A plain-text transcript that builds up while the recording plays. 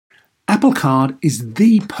Apple Card is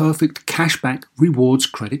the perfect cashback rewards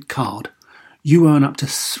credit card. You earn up to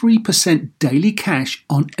 3% daily cash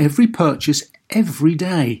on every purchase every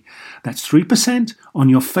day. That's 3% on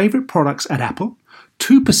your favorite products at Apple,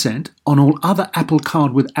 2% on all other Apple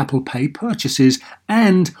Card with Apple Pay purchases,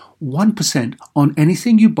 and 1% on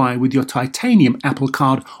anything you buy with your titanium Apple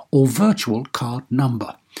Card or virtual card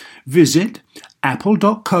number. Visit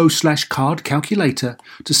apple.co/card calculator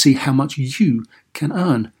to see how much you can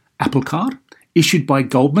earn. Apple Card, issued by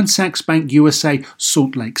Goldman Sachs Bank USA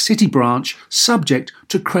Salt Lake City branch, subject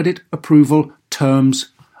to credit approval. Terms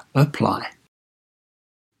apply.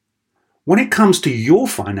 When it comes to your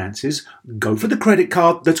finances, go for the credit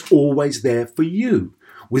card that's always there for you.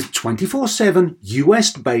 With 24/7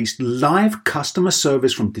 US-based live customer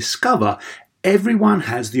service from Discover, everyone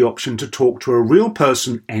has the option to talk to a real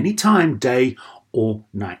person anytime, day or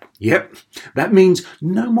night. Yep, that means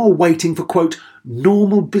no more waiting for, quote,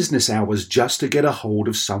 normal business hours just to get a hold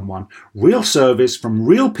of someone. Real service from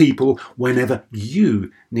real people whenever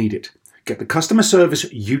you need it. Get the customer service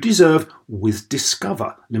you deserve with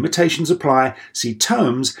Discover. Limitations apply. See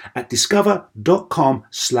terms at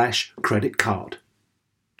discover.com/credit card.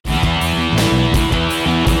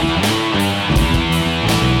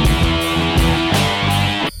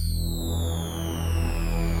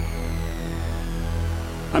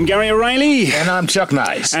 I'm Gary O'Reilly. And I'm Chuck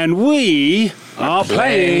Nice. And we are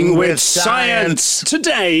playing with science.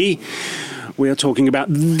 Today, we are talking about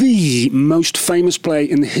the most famous play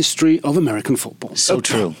in the history of American football. So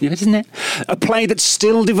true. Yeah, isn't it? A play that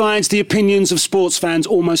still divides the opinions of sports fans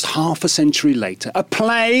almost half a century later. A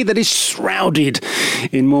play that is shrouded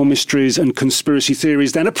in more mysteries and conspiracy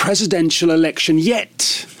theories than a presidential election.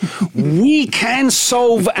 Yet, we can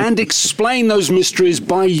solve and explain those mysteries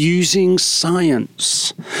by using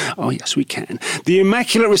science. Oh, yes, we can. The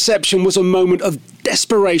Immaculate Reception was a moment of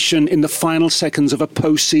desperation in the final seconds of a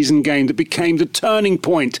postseason game that became the turning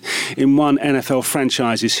point in one NFL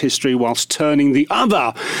franchise's history, whilst turning the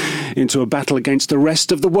other into a battle against the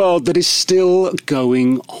rest of the world that is still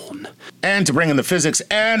going on. And to bring in the physics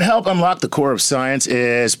and help unlock the core of science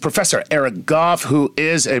is Professor Eric Goff, who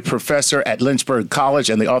is a professor at Lynchburg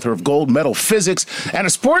College and the author of Gold Medal Physics, and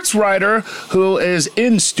a sports writer who is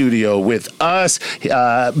in studio with us,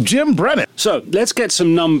 Jim Brennan. So let's get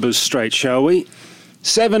some numbers straight, shall we?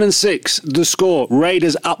 7-6, the score.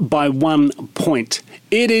 Raiders up by 1 point.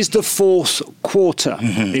 It is the fourth quarter.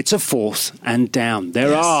 Mm-hmm. It's a fourth and down.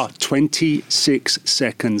 There are 26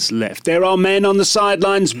 seconds left. There are men on the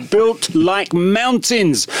sidelines built like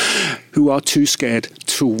mountains who are too scared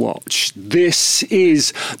to watch. This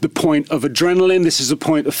is the point of adrenaline. This is the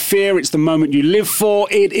point of fear. It's the moment you live for.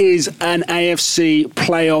 It is an AFC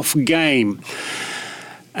playoff game.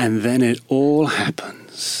 And then it all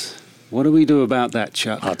happens. What do we do about that,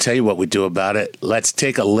 Chuck? I'll tell you what we do about it. Let's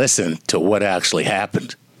take a listen to what actually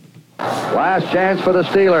happened. Last chance for the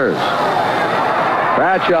Steelers.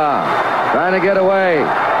 Bradshaw trying to get away.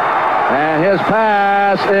 And his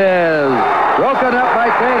pass is broken up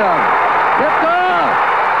by Tatum. Tipped off.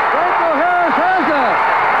 Franco Harris has it.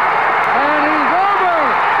 And he's over.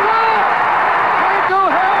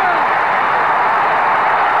 Franco Harris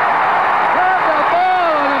grabbed the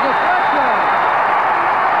ball on a deflection.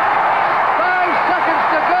 5 seconds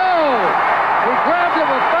to go. He grabbed it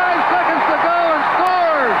with 5 seconds to go and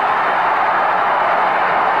scored.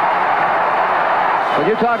 When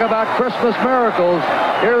you talk about Christmas miracles,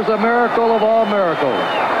 here's a miracle of all miracles.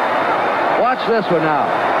 Watch this one now.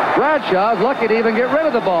 Bradshaw's lucky to even get rid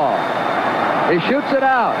of the ball. He shoots it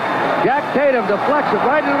out. Jack Tatum deflects it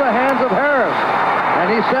right into the hands of Harris. And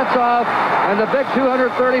he sets off, and the big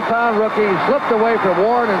 230-pound rookie slipped away from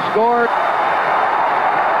Warren and scored.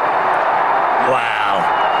 Wow.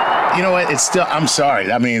 You know what? It's still, I'm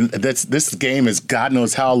sorry. I mean, this game is God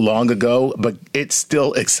knows how long ago, but it's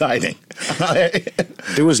still exciting.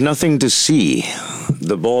 There was nothing to see.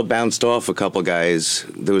 The ball bounced off a couple guys.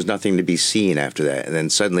 There was nothing to be seen after that. And then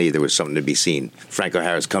suddenly there was something to be seen. Franco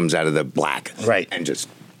Harris comes out of the black. Right. And just...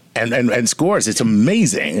 And scores. It's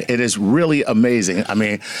amazing. It is really amazing. I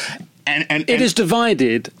mean... And it has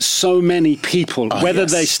divided so many people, whether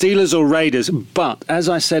they're Steelers or Raiders. But, as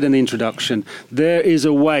I said in the introduction, there is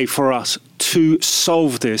a way for us to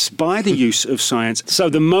solve this by the use of science. So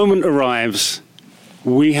the moment arrives,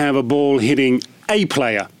 we have a ball hitting a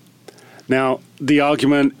player. Now, the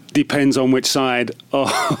argument depends on which side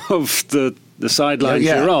of the the sidelines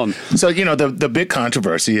you're on. So, the big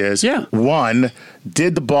controversy is, Yeah. one,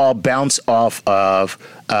 did the ball bounce off of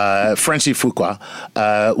Frenchie Fuqua,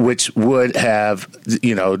 which would have,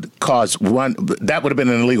 caused one, that would have been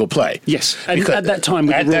an illegal play. Yes, and Because at that time,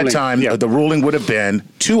 with at the ruling, that time, yeah. the ruling would have been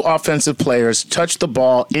 2 offensive players touched the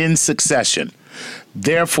ball in succession.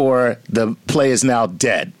 Therefore, the play is now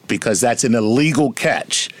dead because that's an illegal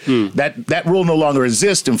catch. That rule no longer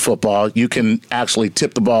exists in football. You can actually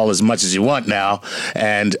tip the ball as much as you want now.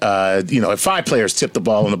 And, if 5 players tip the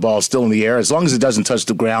ball and the ball is still in the air, as long as it doesn't touch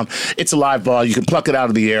the ground, it's a live ball. You can pluck it out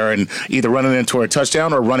of the air and either run it into a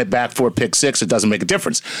touchdown or run it back for a pick six. It doesn't make a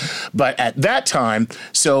difference. But at that time,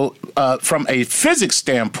 from a physics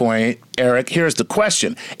standpoint, Eric, here's the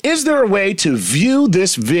question. Is there a way to view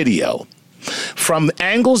this video from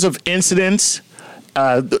angles of incidents,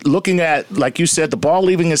 looking at, like you said, the ball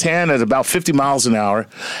leaving his hand at about 50 miles an hour?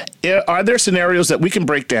 Are there scenarios that we can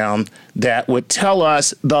break down that would tell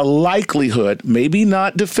us the likelihood, maybe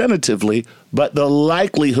not definitively, but the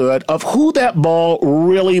likelihood of who that ball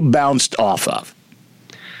really bounced off of?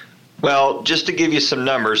 Well, just to give you some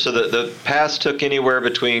numbers, so the pass took anywhere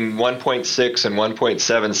between 1.6 and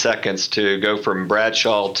 1.7 seconds to go from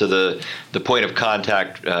Bradshaw to the point of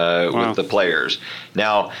contact with the players.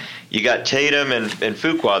 Now, you got Tatum and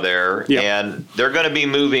Fuqua there, and they're going to be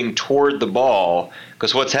moving toward the ball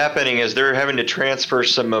because what's happening is they're having to transfer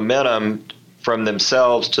some momentum from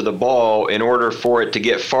themselves to the ball in order for it to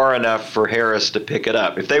get far enough for Harris to pick it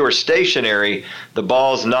up. If they were stationary, the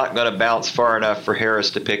ball's not going to bounce far enough for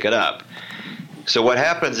Harris to pick it up. So what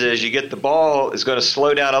happens is you get the ball is going to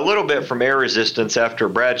slow down a little bit from air resistance after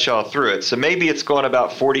Bradshaw threw it. So maybe it's going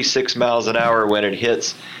about 46 miles an hour when it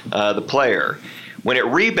hits the player. When it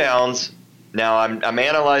rebounds, now I'm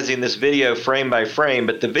analyzing this video frame by frame,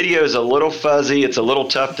 but the video is a little fuzzy. It's a little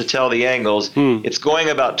tough to tell the angles. It's going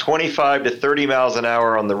about 25 to 30 miles an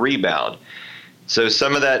hour on the rebound. So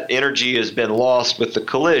some of that energy has been lost with the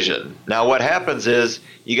collision. Now what happens is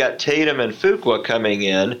you got Tatum and Fuqua coming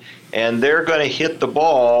in, and they're going to hit the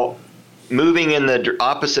ball moving in the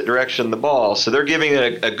opposite direction of the ball. So they're giving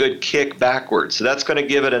it a good kick backwards. So that's going to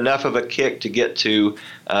give it enough of a kick to get to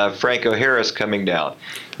Franco Harris coming down.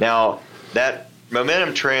 Now, that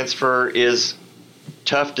momentum transfer is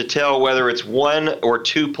tough to tell whether it's 1 or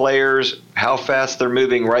 2 players, how fast they're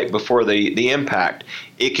moving right before the impact.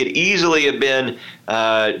 It could easily have been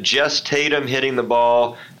just Tatum hitting the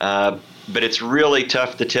ball, but it's really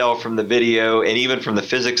tough to tell from the video and even from the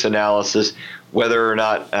physics analysis whether or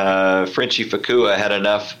not Frenchie Fuqua had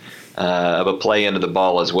enough of a play into the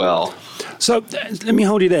ball as well. So let me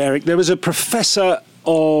hold you there, Eric. There was a professor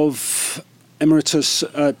of Emeritus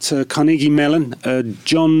at Carnegie Mellon,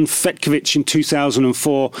 John Fetkovich, in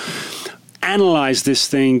 2004, analysed this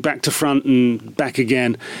thing back to front and back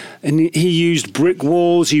again. And he used brick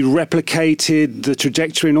walls, he replicated the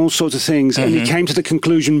trajectory and all sorts of things. And he came to the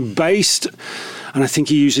conclusion based, and I think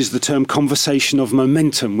he uses the term conversation of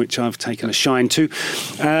momentum, which I've taken a shine to,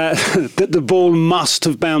 that the ball must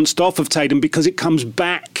have bounced off of Tatum because it comes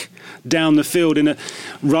back down the field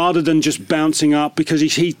rather than just bouncing up, because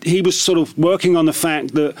he was sort of working on the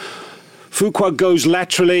fact that Fuqua goes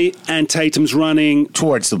laterally and Tatum's running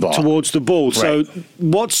towards the ball. Right. So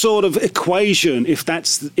what sort of equation, if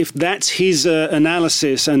that's his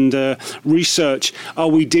analysis and research, are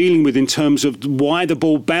we dealing with in terms of why the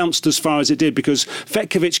ball bounced as far as it did? Because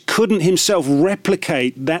Fetkovich couldn't himself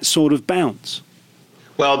replicate that sort of bounce.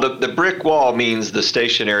 Well, the brick wall means the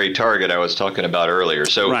stationary target I was talking about earlier.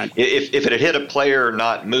 So if it had hit a player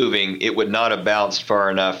not moving, it would not have bounced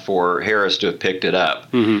far enough for Harris to have picked it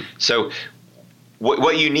up. So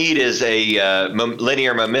what you need is a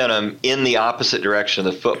linear momentum in the opposite direction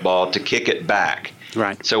of the football to kick it back.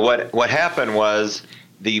 Right. So what happened was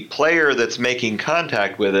the player that's making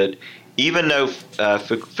contact with it, even though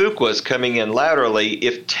Fuqua's coming in laterally,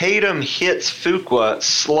 if Tatum hits Fuqua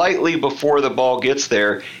slightly before the ball gets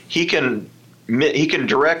there, he can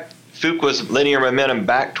direct Fuqua's linear momentum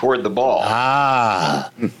back toward the ball.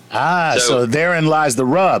 So therein lies the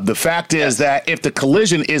rub. The fact is that if the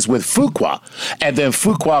collision is with Fuqua and then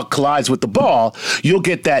Fuqua collides with the ball, you'll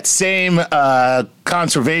get that same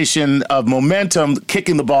conservation of momentum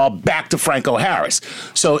kicking the ball back to Franco Harris.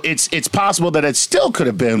 So it's possible that it still could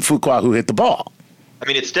have been Fuqua who hit the ball. I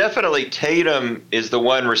mean, it's definitely Tatum is the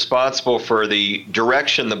one responsible for the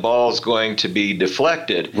direction the ball is going to be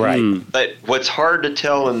deflected. Right. But what's hard to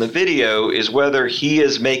tell in the video is whether he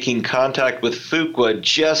is making contact with Fuqua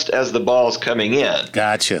just as the ball is coming in.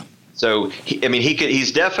 Gotcha. So,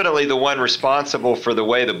 he's definitely the one responsible for the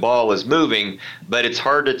way the ball is moving, but it's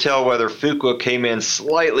hard to tell whether Fuqua came in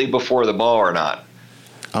slightly before the ball or not.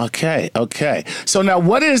 Okay. So now,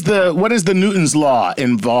 what is the Newton's law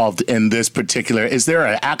involved in this particular? Is there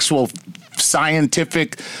an actual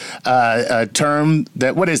scientific term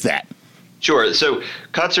what is that? Sure. So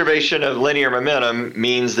conservation of linear momentum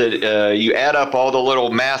means that you add up all the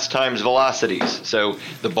little mass times velocities. So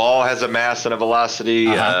the ball has a mass and a velocity.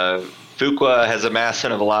 Fuqua has a mass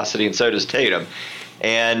and a velocity, and so does Tatum.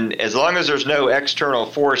 And as long as there's no external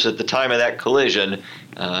force at the time of that collision,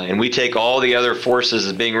 and we take all the other forces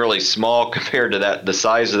as being really small compared to the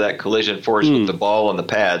size of that collision force with the ball and the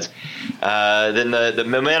pads, then the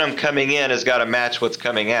momentum coming in has got to match what's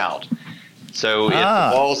coming out. So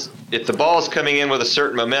if the ball's coming in with a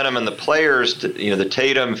certain momentum and the players, the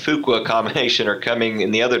Tatum-Fuqua combination are coming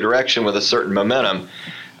in the other direction with a certain momentum,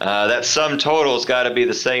 that sum total has got to be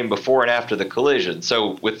the same before and after the collision.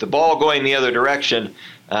 So with the ball going the other direction,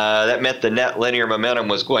 that meant the net linear momentum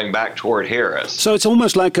was going back toward Harris. So it's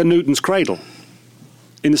almost like a Newton's cradle,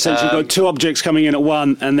 in the sense you've got two objects coming in at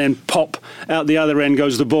one, and then pop, out the other end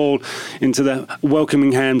goes the ball into the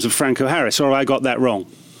welcoming hands of Franco Harris, or I got that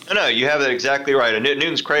wrong? No, you have that exactly right. A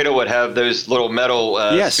Newton's cradle would have those little metal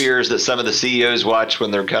spheres that some of the CEOs watch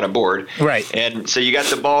when they're kind of bored. Right. And so you got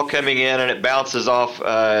the ball coming in, and it bounces off.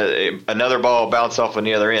 Another ball bounce off on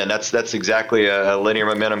the other end. That's exactly a linear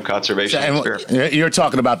momentum conservation experiment. You're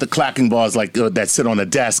talking about the clacking balls like that sit on a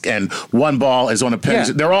desk, and one ball is on a pendulum.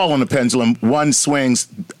 Yeah. They're all on a pendulum. One swings,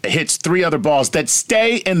 hits three other balls that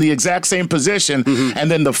stay in the exact same position,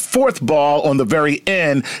 and then the fourth ball on the very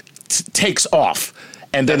end takes off.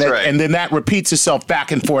 And then and then that repeats itself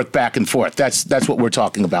back and forth. That's what we're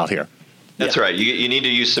talking about here. That's right. You need to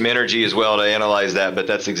use some energy as well to analyze that, but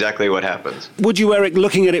that's exactly what happens. Would you, Eric,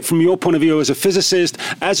 looking at it from your point of view as a physicist,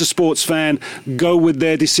 as a sports fan, go with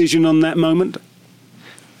their decision on that moment?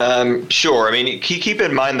 Sure. I mean, keep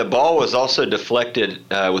in mind the ball was also deflected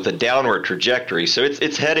with a downward trajectory, so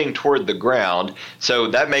it's heading toward the ground. So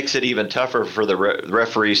that makes it even tougher for the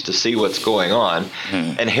referees to see what's going on.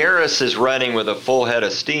 And Harris is running with a full head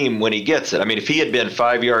of steam when he gets it. I mean, if he had been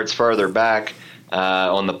 5 yards farther back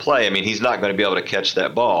on the play, I mean, he's not going to be able to catch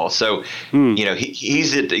that ball. So,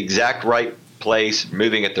 he's at the exact right place,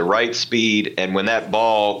 moving at the right speed, and when that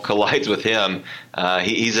ball collides with him,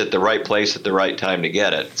 he's at the right place at the right time to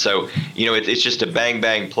get it. So, it's just a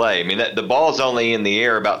bang play. I mean, the ball's only in the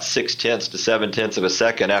air about 0.6 to 0.7 of a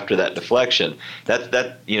second after that deflection.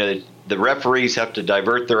 The referees have to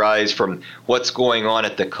divert their eyes from what's going on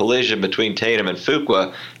at the collision between Tatum and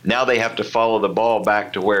Fuqua. Now they have to follow the ball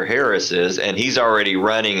back to where Harris is, and he's already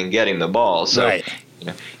running and getting the ball. So,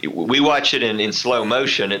 we watch it in slow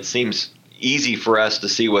motion. It seems easy for us to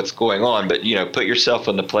see what's going on, but put yourself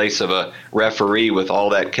in the place of a referee with all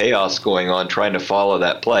that chaos going on trying to follow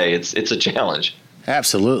that play. It's a challenge.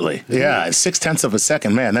 Absolutely. Yeah, 0.6 of a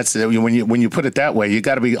second, man. That's when you put it that way, you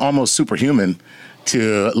got to be almost superhuman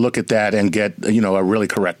to look at that and get a really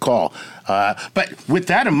correct call. But with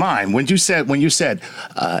that in mind, when you said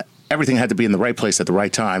everything had to be in the right place at the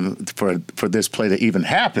right time for this play to even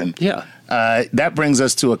happen. Yeah. That brings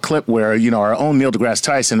us to a clip where, our own Neil deGrasse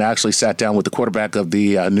Tyson actually sat down with the quarterback of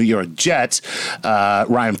the New York Jets,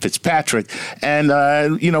 Ryan Fitzpatrick, and,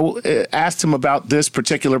 asked him about this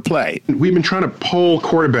particular play. We've been trying to poll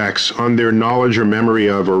quarterbacks on their knowledge or memory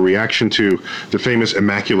of or reaction to the famous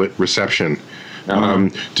immaculate reception. Do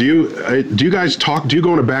you guys talk? Do you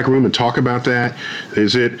go in a back room and talk about that?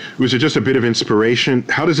 Was it just a bit of inspiration?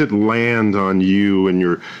 How does it land on you and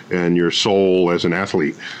your soul as an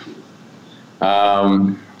athlete?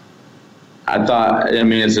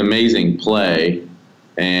 It's an amazing play,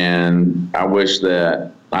 and I wish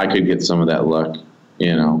that I could get some of that luck,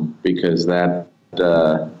 because that,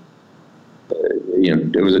 it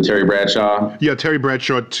was a Terry Bradshaw. Yeah, Terry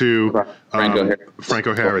Bradshaw to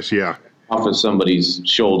Franco Harris, yeah. Off of somebody's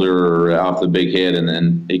shoulder or off the big hit, and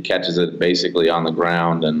then he catches it basically on the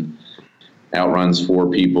ground and outruns four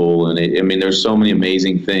people. And there's so many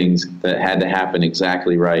amazing things that had to happen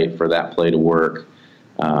exactly right for that play to work.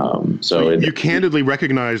 So you candidly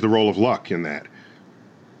recognize the role of luck in that.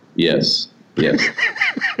 Yes. I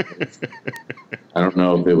don't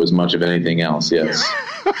know if it was much of anything else. Yes.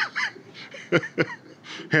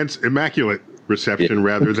 Hence, immaculate reception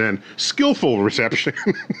rather than skillful reception.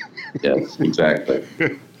 Yes, exactly.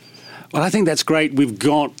 Well, I think that's great. We've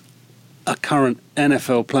got a current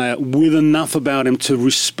NFL player with enough about him to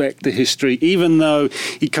respect the history, even though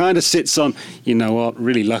he kind of sits on,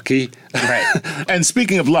 really lucky. Right. And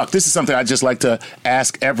speaking of luck, this is something I'd just like to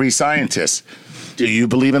ask every scientist. Do you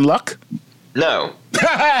believe in luck? No.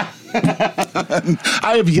 I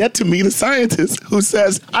have yet to meet a scientist who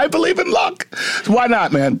says, I believe in luck. Why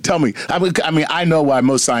not, man? Tell me. I mean, I know why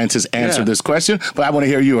most scientists answer this question, but I want to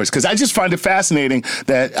hear yours, because I just find it fascinating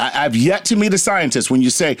that I've yet to meet a scientist. When you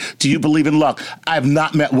say, do you believe in luck? I've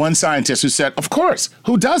not met one scientist who said, of course,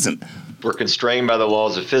 who doesn't? We're constrained by the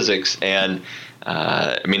laws of physics, and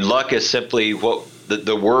luck is simply what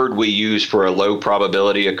the word we use for a low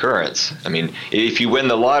probability occurrence. I mean, if you win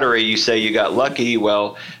the lottery, you say you got lucky.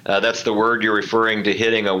 Well, that's the word you're referring to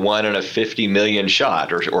hitting a 1 in a 50 million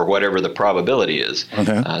shot, or whatever the probability is.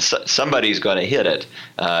 Okay. Somebody's going to hit it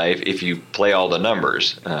if you play all the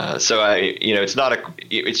numbers. It's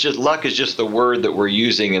just luck is just the word that we're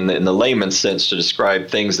using in the layman's sense to describe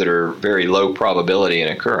things that are very low probability in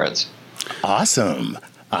occurrence. Awesome.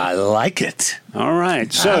 I like it. All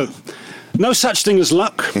right. So, no such thing as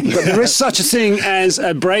luck, but there is such a thing as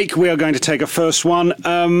a break. We are going to take a first one.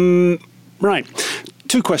 Right.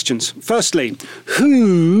 2 questions. Firstly,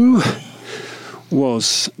 who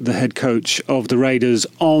was the head coach of the Raiders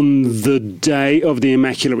on the day of the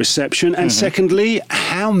Immaculate Reception? And secondly,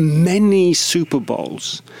 how many Super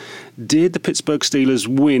Bowls did the Pittsburgh Steelers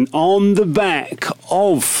win on the back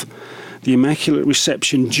of the Immaculate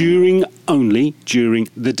Reception during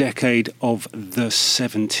the decade of the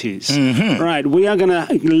 70s. Right, we are going to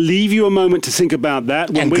leave you a moment to think about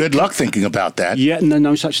that. And good luck thinking about that. Yeah,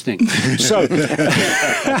 no such thing. So,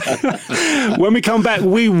 when we come back,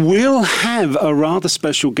 we will have a rather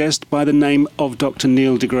special guest by the name of Dr.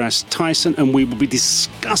 Neil deGrasse Tyson, and we will be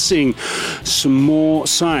discussing some more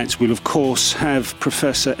science. We'll, of course, have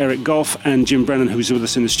Professor Eric Goff and Jim Brennan, who's with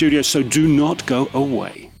us in the studio, so do not go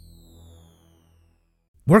away.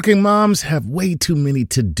 Working moms have way too many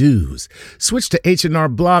to-dos. Switch to H&R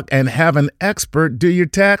Block and have an expert do your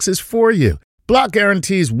taxes for you. Block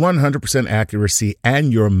guarantees 100% accuracy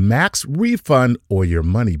and your max refund or your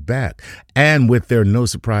money back. And with their no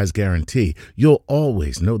surprise guarantee, you'll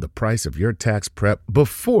always know the price of your tax prep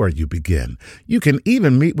before you begin. You can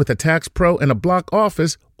even meet with a tax pro in a Block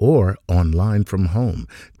office or online from home.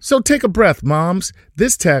 So take a breath, moms.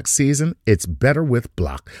 This tax season, it's better with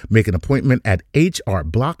Block. Make an appointment at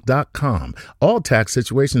hrblock.com. All tax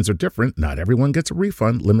situations are different. Not everyone gets a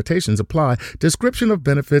refund. Limitations apply. Description of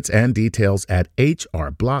benefits and details at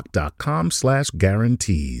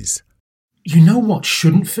hrblock.com/guarantees. You know what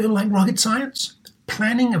shouldn't feel like rocket science?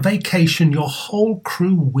 Planning a vacation your whole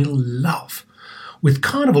crew will love. With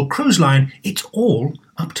Carnival Cruise Line, it's all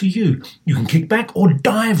up to you. You can kick back or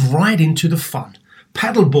dive right into the fun.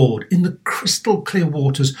 Paddleboard in the crystal clear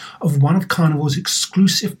waters of one of Carnival's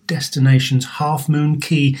exclusive destinations, Half Moon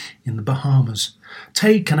Cay in the Bahamas.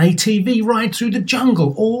 Take an ATV ride through the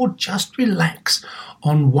jungle or just relax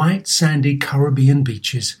on white sandy Caribbean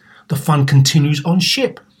beaches. The fun continues on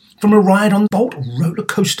ship. From a ride on the Bolt roller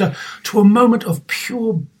coaster to a moment of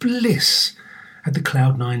pure bliss at the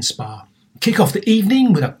Cloud9 Spa. Kick off the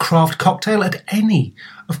evening with a craft cocktail at any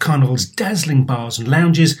of Carnival's dazzling bars and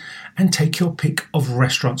lounges, and take your pick of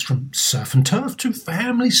restaurants from surf and turf to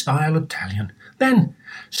family-style Italian. Then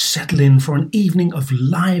settle in for an evening of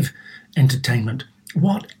live entertainment.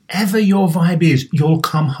 Whatever your vibe is, you'll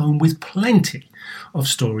come home with plenty of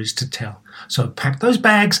stories to tell. So pack those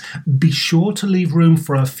bags, be sure to leave room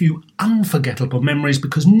for a few unforgettable memories,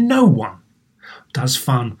 because no one does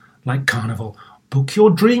fun like Carnival. Book your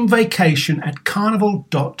dream vacation at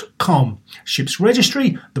carnival.com. Ships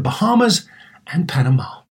registry, the Bahamas and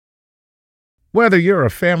Panama. Whether you're a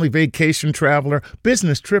family vacation traveler,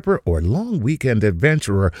 business tripper, or long weekend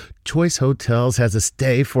adventurer, Choice Hotels has a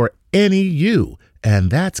stay for any you.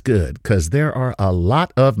 And that's good, because there are a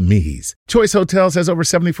lot of me's. Choice Hotels has over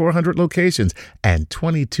 7,400 locations and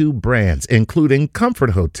 22 brands, including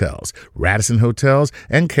Comfort Hotels, Radisson Hotels,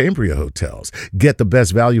 and Cambria Hotels. Get the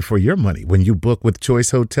best value for your money when you book with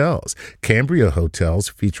Choice Hotels. Cambria Hotels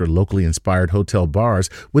feature locally inspired hotel bars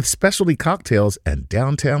with specialty cocktails and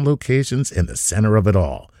downtown locations in the center of it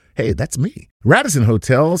all. Hey, that's me. Radisson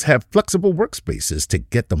Hotels have flexible workspaces to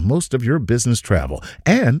get the most of your business travel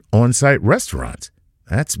and on-site restaurants.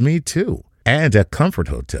 That's me too. And at Comfort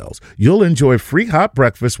Hotels, you'll enjoy free hot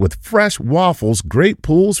breakfast with fresh waffles, great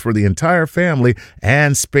pools for the entire family,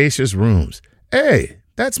 and spacious rooms. Hey,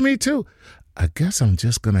 that's me too. I guess I'm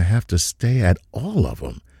just going to have to stay at all of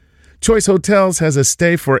them. Choice Hotels has a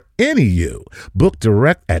stay for any you. Book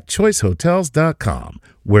direct at choicehotels.com,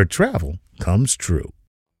 where travel comes true.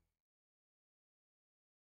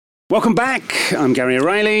 Welcome back. I'm Gary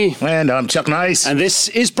O'Reilly. And I'm Chuck Nice. And this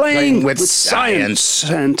is Playing with Science.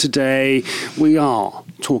 And today we are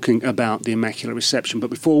talking about the Immaculate Reception. But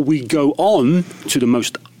before we go on to the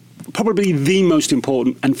most probably the most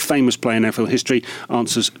important and famous player in NFL history,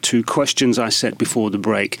 answers 2 questions I set before the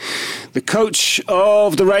break. The coach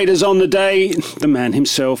of the Raiders on the day, the man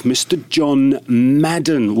himself, Mr. John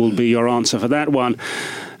Madden, will be your answer for that one.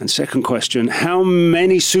 And second question, how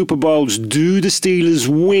many Super Bowls do the Steelers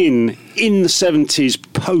win in the 70s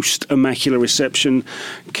post-Immaculate Reception?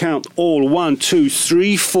 Count all. 1, 2,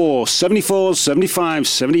 3, 4, 74, 75,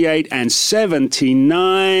 78, and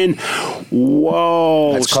 79.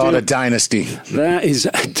 Whoa. That's called a dynasty. That is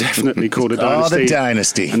definitely called a dynasty. Called a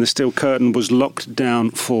dynasty. And the steel curtain was locked down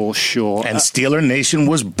for sure. And Steeler Nation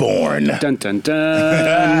was born. Dun, dun,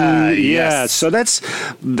 dun. Yes. Yeah, so that's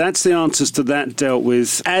the answers to that dealt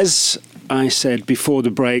with. As I said before the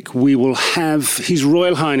break, we will have His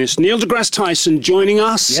Royal Highness Neil deGrasse Tyson joining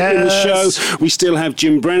us in the show. We still have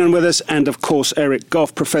Jim Brennan with us, and of course Eric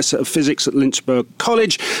Goff, Professor of Physics at Lynchburg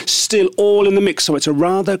College, still all in the mix, so it's a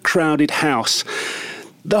rather crowded house.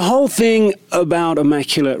 The whole thing about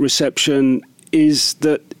Immaculate Reception is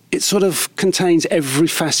that it sort of contains every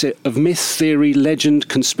facet of myth, theory, legend,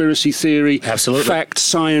 conspiracy theory, fact,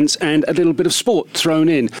 science, and a little bit of sport thrown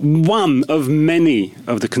in. One of many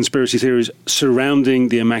of the conspiracy theories surrounding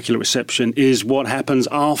the Immaculate Reception is what happens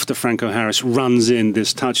after Franco Harris runs in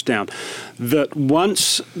this touchdown. That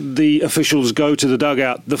once the officials go to the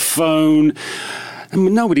dugout, the phone... I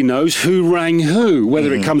mean, nobody knows who rang who,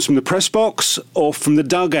 whether it comes from the press box or from the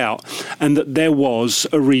dugout, and that there was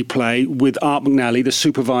a replay with Art McNally, the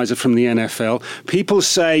supervisor from the NFL. People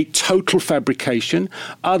say total fabrication.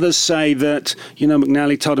 Others say that,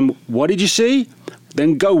 McNally told him, what did you see?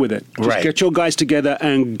 Then go with it. Just get your guys together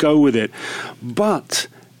and go with it. But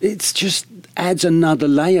it's just adds another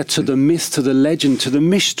layer to the myth, to the legend, to the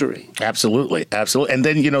mystery. Absolutely. And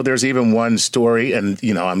then, there's even one story, and,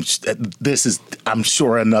 I'm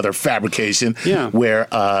sure another fabrication where,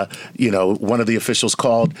 one of the officials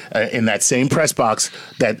called in that same press box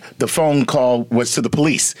that the phone call was to the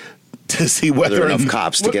police. To see whether are there enough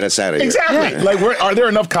cops to get us out of here. Exactly. Yeah. Are there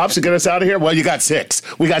enough cops to get us out of here? Well, you got 6.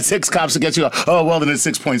 We got 6 cops to get you out. Oh, well, then it's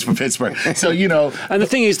 6 points for Pittsburgh. So, And the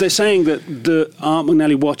thing is, they're saying that Art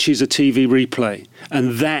McNally watches a TV replay,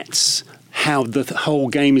 and that's how the whole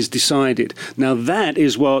game is decided. Now, that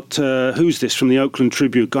is what, who's this from the Oakland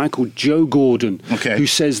Tribune? A guy called Joe Gordon, who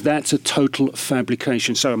says that's a total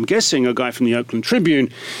fabrication. So I'm guessing a guy from the Oakland Tribune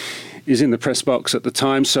is in the press box at the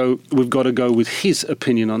time, so we've got to go with his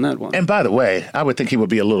opinion on that one. And by the way, I would think he would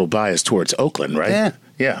be a little biased towards Oakland, right?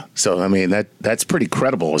 Yeah. So, I mean, that's pretty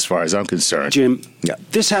credible as far as I'm concerned. Jim,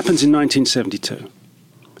 this happens in 1972.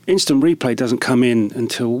 Instant replay doesn't come in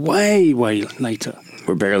until way, way later.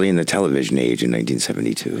 We're barely in the television age in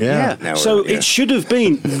 1972. Yeah. So it should have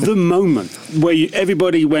been the moment where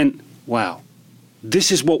everybody went, wow,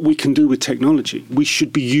 this is what we can do with technology. We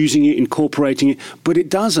should be using it, incorporating it, but it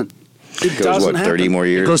doesn't. It goes, 30 more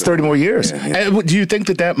years? It goes 30 more years. Yeah. And do you think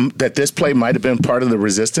that this play might have been part of the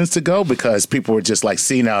resistance to go? Because people were just like,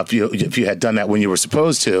 see, now, if you had done that when you were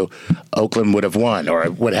supposed to, Oakland would have won, or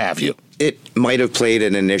what have you. It might have played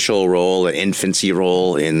an initial role, an infancy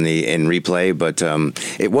role in replay, but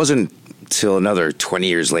it wasn't till another 20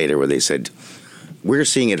 years later where they said, we're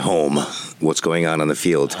seeing at home what's going on the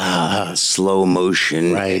field. Slow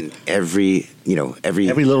motion, and every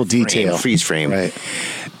little detail, freeze frame. Right.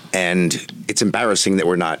 And it's embarrassing that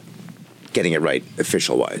we're not getting it right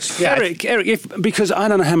official-wise. Yeah, Eric, because I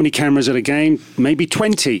don't know how many cameras at a game, maybe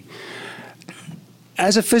 20.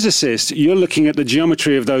 As a physicist, you're looking at the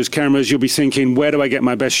geometry of those cameras. You'll be thinking, where do I get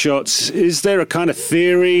my best shots? Is there a kind of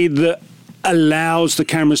theory that allows the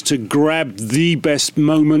cameras to grab the best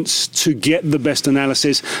moments to get the best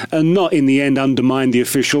analysis and not in the end undermine the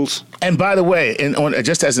officials? And by the way,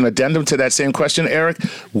 just as an addendum to that same question, Eric,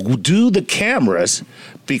 do the cameras,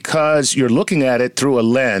 because you're looking at it through a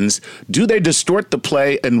lens, do they distort the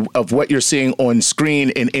play of what you're seeing on screen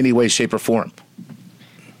in any way, shape, or form?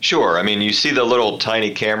 Sure. I mean, you see the little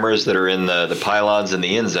tiny cameras that are in the pylons in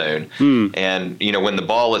the end zone. And, when the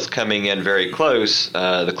ball is coming in very close,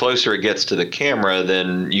 the closer it gets to the camera,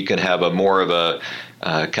 then you can have more of a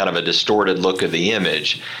kind of a distorted look of the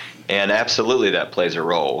image. And absolutely that plays a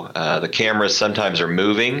role. The cameras sometimes are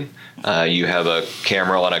moving. You have a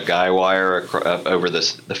camera on a guy wire over the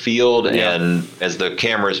field, and as the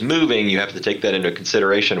camera is moving, you have to take that into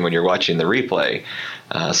consideration when you're watching the replay.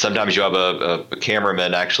 Sometimes you have a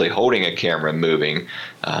cameraman actually holding a camera moving.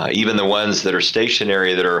 Even the ones that are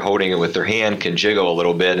stationary that are holding it with their hand can jiggle a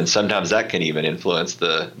little bit, and sometimes that can even influence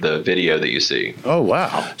the video that you see. Oh,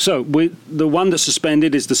 wow. So the one that's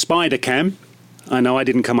suspended is the spider cam. I know I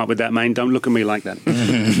didn't come up with that, man. Don't look at me like that.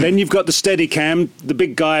 Then you've got the Steadicam, the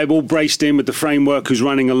big guy all braced in with the framework who's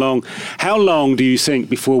running along. How long do you think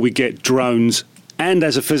before we get drones? And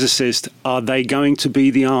as a physicist, are they going to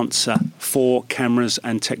be the answer for cameras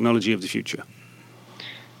and technology of the future?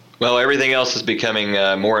 Well, everything else is becoming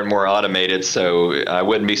more and more automated, so I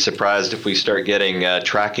wouldn't be surprised if we start getting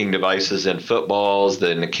tracking devices in footballs,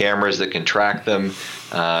 the cameras that can track them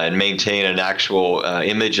and maintain an actual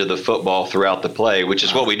image of the football throughout the play, which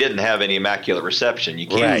is what we didn't have in Immaculate Reception. You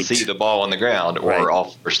can't see the ball on the ground or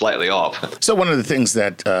off or slightly off. So one of the things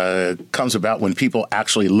that comes about when people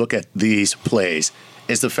actually look at these plays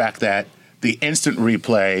is the fact that the instant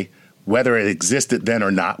replay, whether it existed then or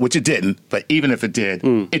not, which it didn't, but even if it did,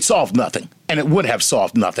 it solved nothing. And it would have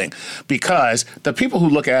solved nothing because the people who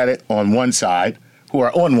look at it on one side, who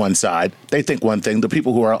are on one side, they think one thing. The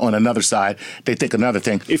people who are on another side, they think another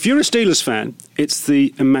thing. If you're a Steelers fan, it's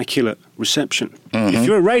the Immaculate Reception. If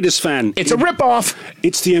you're a Raiders fan, it's a ripoff.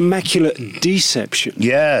 It's the Immaculate Deception.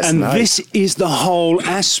 Yes, and this is the whole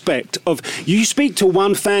aspect of, you speak to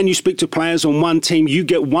one fan, you speak to players on one team, you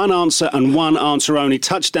get one answer and one answer only.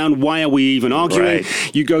 Touchdown, why are we even arguing?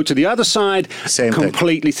 You go to the other side, same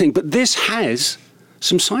completely thing. But this has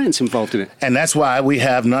some science involved in it. And that's why we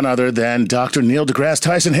have none other than Dr. Neil deGrasse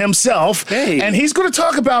Tyson himself. And he's going to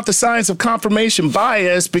talk about the science of confirmation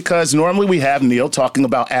bias because normally we have Neil talking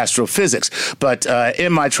about astrophysics. But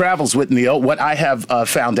in my travels with Neil, what I have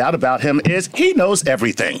found out about him is he knows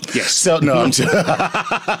everything. Yes. So, no, I'm just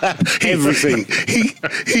everything.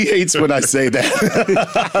 He hates when I say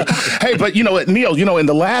that. Hey, but you know what, Neil, in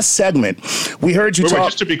the last segment, we heard you talk.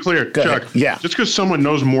 Just to be clear, Chuck, just because someone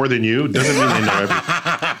knows more than you doesn't mean they know everything.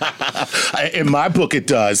 In my book, it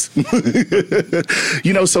does. So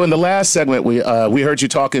in the last segment, we heard you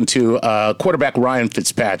talking to quarterback Ryan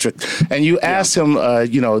Fitzpatrick, and you asked him,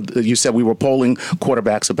 you said we were polling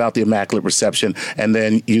quarterbacks about the Immaculate Reception, and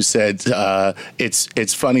then you said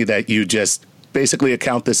it's funny that you just basically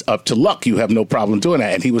account this up to luck. You have no problem doing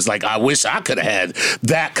that. And he was like, I wish I could have had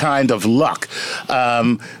that kind of luck.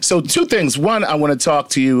 So two things. One, I want to talk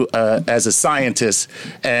to you as a scientist.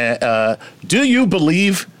 Do you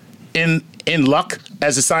believe in luck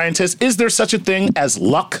as a scientist? Is there such a thing as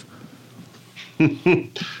luck?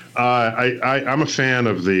 I'm a fan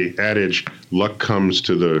of the adage, luck comes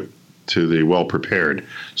to the well-prepared.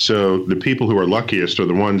 So the people who are luckiest are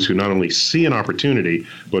the ones who not only see an opportunity,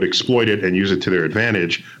 but exploit it and use it to their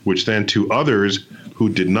advantage, which then to others who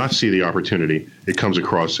did not see the opportunity, it comes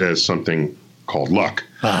across as something called luck.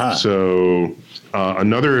 So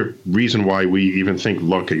another reason why we even think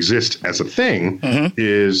luck exists as a thing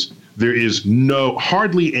is there is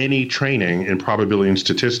hardly any training in probability and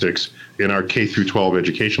statistics in our K through 12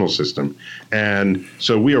 educational system. And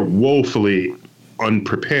so we are woefully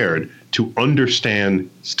unprepared to understand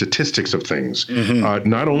statistics of things.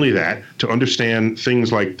 Not only that, to understand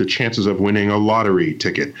things like the chances of winning a lottery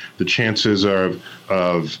ticket, the chances and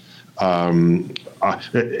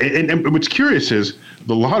what's curious is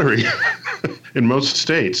the lottery in most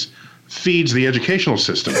states feeds the educational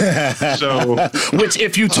system. So, which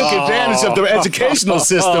if you took advantage of the educational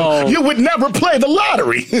system, you would never play the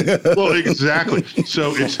lottery. Well, exactly.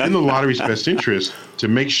 So it's in the lottery's best interest to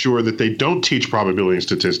make sure that they don't teach probability and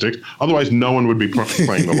statistics. Otherwise, no one would be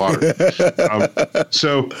playing the lottery.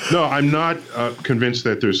 So, no, I'm not convinced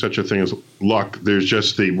that there's such a thing as luck. There's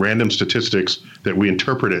just the random statistics that we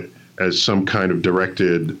interpret it as some kind of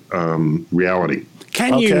directed reality.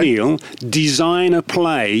 Can you, Neil, design a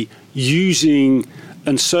play using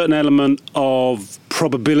a certain element of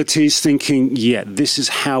probabilities, thinking, this is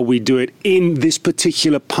how we do it in this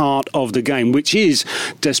particular part of the game, which is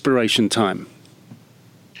desperation time?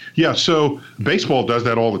 Yeah, so baseball does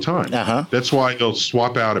that all the time. That's why they'll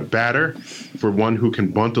swap out a batter for one who can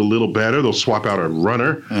bunt a little better. They'll swap out a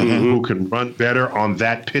runner who can run better on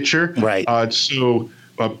that pitcher. Right.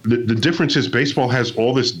 The difference is baseball has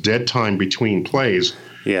all this dead time between plays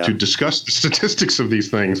to discuss the statistics of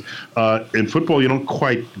these things. In football, you don't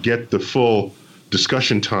quite get the full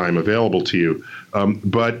discussion time available to you.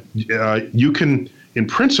 But you can, in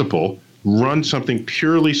principle, run something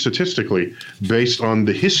purely statistically based on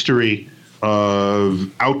the history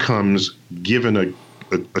of outcomes given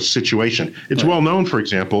a situation. It's well known, for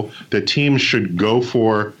example, that teams should go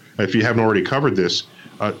for, if you haven't already covered this,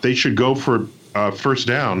 they should go for first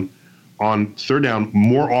down on third down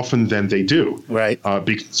more often than they do. Right.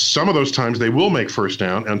 Because some of those times they will make first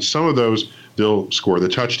down, and some of those they'll score the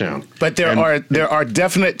touchdown. But there are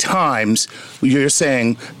definite times you're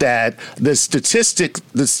saying that the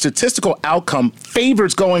statistical outcome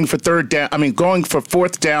favors going for going for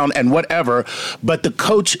fourth down and whatever, but the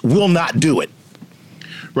coach will not do it.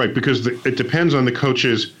 Right, because it depends on the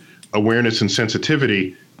coach's awareness and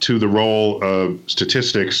sensitivity to the role of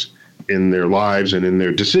statistics in their lives and in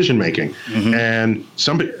their decision making. And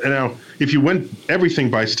if you went everything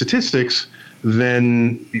by statistics,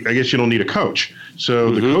 then I guess you don't need a coach.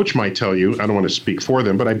 So the coach might tell you, I don't want to speak for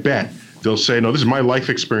them, but I bet they'll say, no, this is my life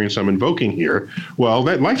experience I'm invoking here. Well,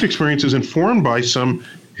 that life experience is informed by some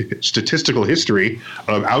statistical history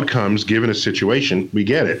of outcomes given a situation. We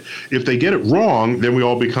get it. If they get it wrong, then we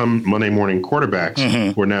all become Monday morning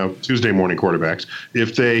quarterbacks, or now Tuesday morning quarterbacks.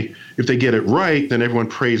 If they get it right, then everyone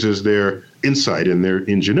praises their insight and their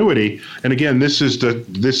ingenuity. And again, this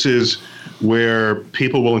is where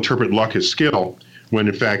people will interpret luck as skill, when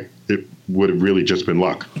in fact it would have really just been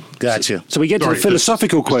luck. Gotcha. So we get to the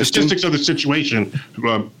philosophical question. Statistics of the situation,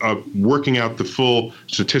 working out the full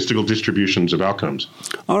statistical distributions of outcomes.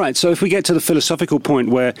 All right, so if we get to the philosophical point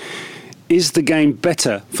where is the game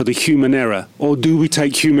better for the human error, or do we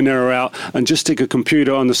take human error out and just stick a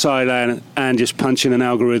computer on the sideline and just punch in an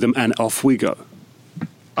algorithm and off we go?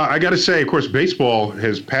 I got to say, of course, baseball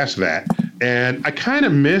has passed that, and I kind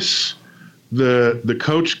of miss the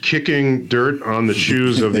coach kicking dirt on the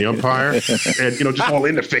shoes of the umpire and, just all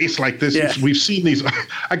in the face like this. Yeah. We've seen these.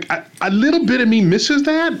 A little bit of me misses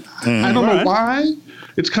that. I don't know why.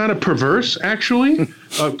 It's kind of perverse, actually,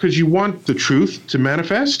 because you want the truth to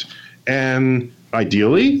manifest, and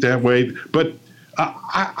ideally that way. But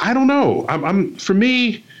I don't know. For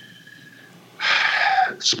me,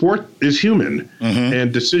 sport is human,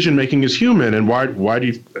 and decision making is human. And why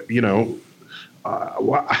do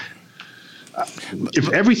why?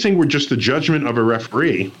 If everything were just the judgment of a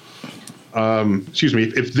referee,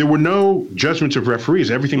 if there were no judgments of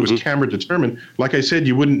referees, everything was camera determined, like I said,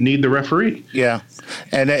 you wouldn't need the referee. Yeah.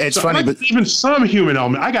 And it's funny, but even some human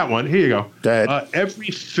element. I got one. Here you go. Go ahead.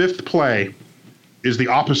 Every fifth play is the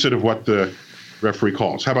opposite of what the referee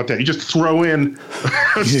calls. How about that? You just throw in.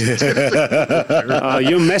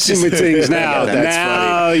 You're messing with things now.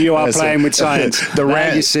 Now funny. You are playing with science.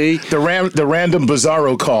 You see the random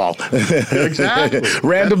bizarro call. Exactly.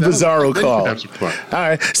 Random bizarro call. Have some fun. All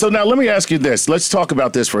right. So now let me ask you this. Let's talk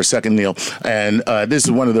about this for a second, Neil. And this is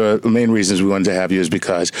one of the main reasons we wanted to have you, is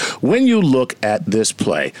because when you look at this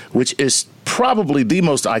play, which is probably the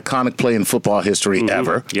most iconic play in football history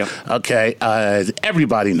ever. Yep. Okay.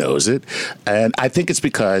 Everybody knows it. And I think it's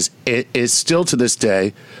because it is still to this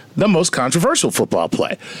day the most controversial football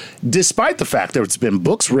play. Despite the fact there's been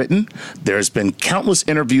books written, there's been countless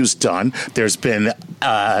interviews done, there's been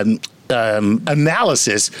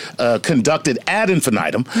analysis conducted ad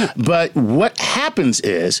infinitum. But what happens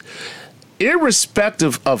is,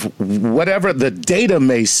 irrespective of whatever the data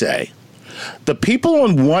may say, the people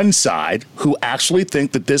on one side who actually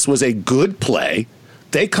think that this was a good play,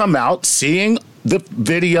 they come out seeing the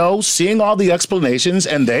video, seeing all the explanations,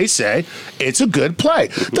 and they say it's a good play.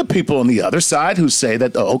 The people on the other side who say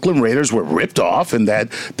that the Oakland Raiders were ripped off and that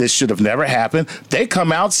this should have never happened, they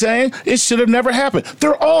come out saying it should have never happened.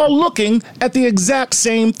 They're all looking at the exact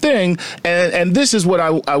same thing, and this is what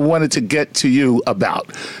I wanted to get to you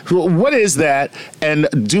about. What is that, and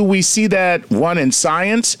do we see that, one, in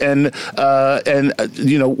science, and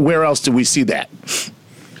where else do we see that?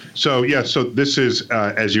 So this is,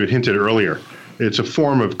 as you had hinted earlier, it's a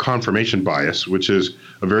form of confirmation bias, which is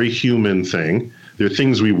a very human thing. There are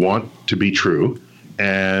things we want to be true,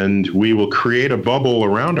 and we will create a bubble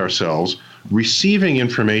around ourselves, receiving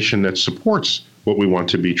information that supports what we want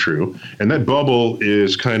to be true. And that bubble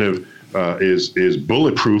is kind of is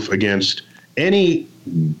bulletproof against any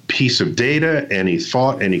piece of data, any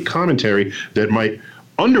thought, any commentary that might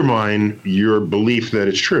undermine your belief that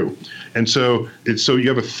it's true. And so you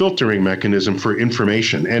have a filtering mechanism for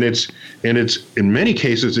information, and it's in many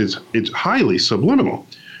cases it's highly subliminal.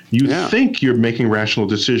 You think you're making rational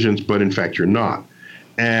decisions, but in fact you're not.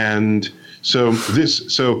 And so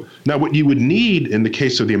now what you would need in the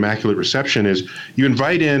case of the Immaculate Reception is you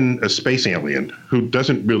invite in a space alien who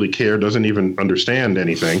doesn't really care, doesn't even understand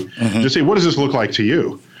anything. Just say, what does this look like to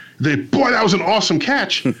you? Boy, that was an awesome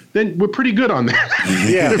catch. Then we're pretty good on that.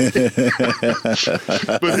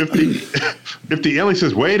 But if the alien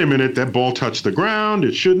says, wait a minute, that ball touched the ground,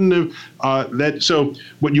 it shouldn't have. So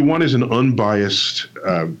what you want is an unbiased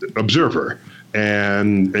observer.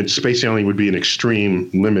 And space alien would be an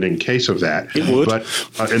extreme limiting case of that. It would. But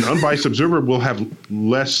an unbiased observer will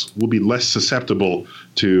be less susceptible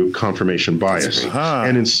to confirmation bias.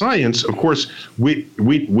 And in science, of course,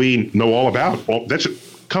 we know all about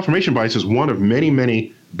confirmation bias is one of many,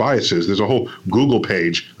 many biases. There's a whole Google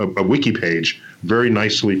page, a wiki page, very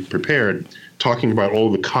nicely prepared, talking about all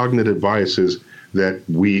the cognitive biases that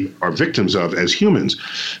we are victims of as humans.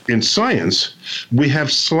 In science, we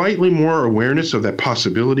have slightly more awareness of that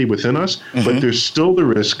possibility within us, but there's still the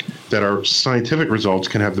risk that our scientific results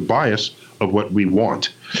can have the bias of what we want.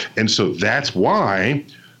 And so that's why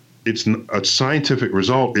a scientific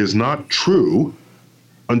result is not true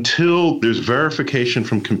until there's verification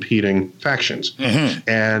from competing factions.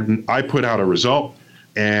 And I put out a result,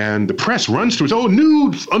 and the press runs to it.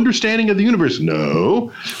 New understanding of the universe.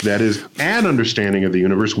 No, that is an understanding of the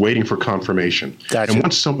universe waiting for confirmation. Gotcha. And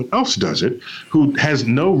once someone else does it, who has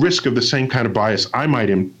no risk of the same kind of bias I might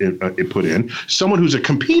put in, someone who's a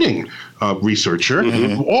competing researcher,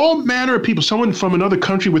 all manner of people, someone from another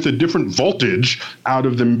country with a different voltage out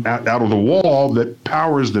of the wall that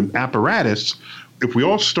powers the apparatus, if we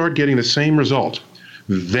all start getting the same result,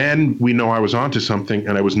 then we know I was onto something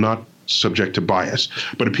and I was not subject to bias.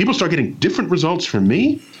 But if people start getting different results from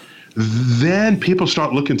me, then people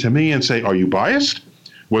start looking to me and say, are you biased?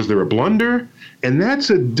 Was there a blunder? And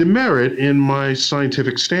that's a demerit in my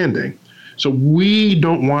scientific standing. So we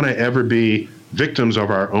don't want to ever be victims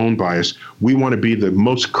of our own bias. We want to be the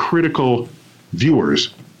most critical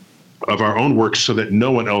viewers of our own work so that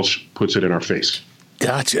no one else puts it in our face.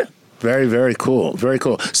 Gotcha. Very, very cool. Very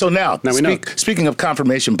cool. So now speaking of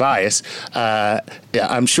confirmation bias,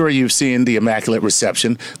 I'm sure you've seen the Immaculate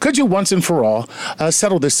Reception. Could you once and for all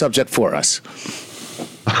settle this subject for us?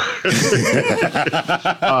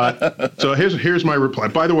 So here's my reply.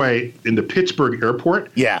 By the way, in the Pittsburgh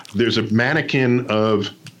airport, there's a mannequin of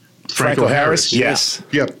Franco Harris. Yes.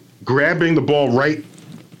 Yep. Grabbing the ball right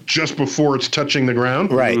just before it's touching the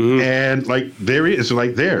ground, right? And there he is,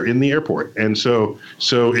 there in the airport. And so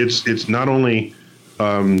it's not only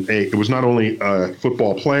it was not only a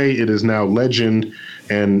football play; it is now legend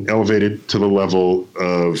and elevated to the level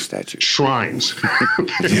of shrines.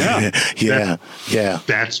 Yeah.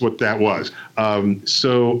 That's what that was.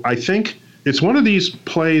 So I think it's one of these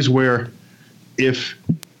plays where if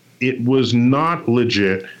it was not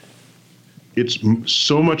legit, it's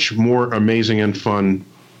so much more amazing and fun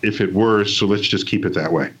if it were, so let's just keep it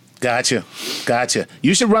that way. Gotcha.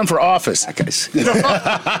 You should run for office. Hey,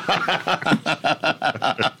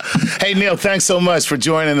 Neil, thanks so much for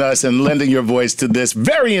joining us and lending your voice to this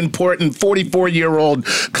very important 44-year-old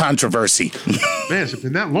controversy. Man, it's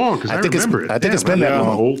been that long, because I remember it. I think it's been that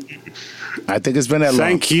long. I think it's been that long.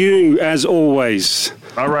 Thank you, as always.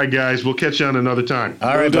 All right, guys, we'll catch you on another time.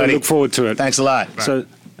 All right, buddy. Look forward to it. Thanks a lot. Bye. So,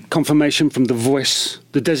 confirmation from the voice,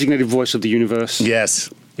 the designated voice of the universe. Yes.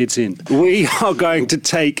 It's in. We are going to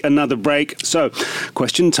take another break. So,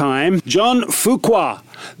 question time. John Fuqua,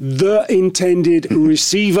 the intended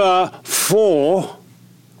receiver for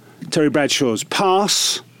Terry Bradshaw's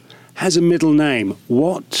pass, has a middle name.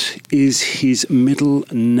 What is his middle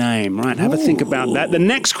name? Right, have a think about that. The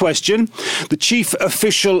next question, the chief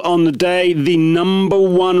official on the day, the number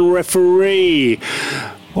one referee.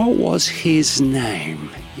 What was his name?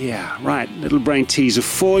 Yeah, right. Little brain teaser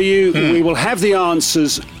for you. We will have the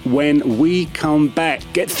answers when we come back.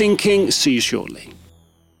 Get thinking. See you shortly.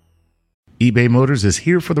 eBay Motors is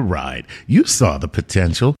here for the ride. You saw the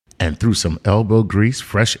potential. And through some elbow grease,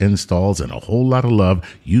 fresh installs, and a whole lot of love,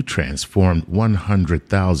 you transformed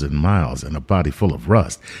 100,000 miles and a body full of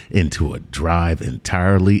rust into a drive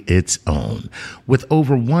entirely its own. With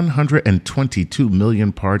over 122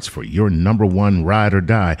 million parts for your number one ride or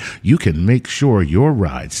die, you can make sure your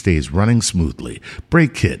ride stays running smoothly.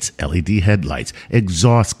 Brake kits, LED headlights,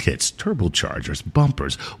 exhaust kits, turbochargers,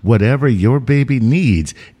 bumpers, whatever your baby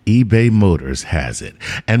needs, eBay Motors has it.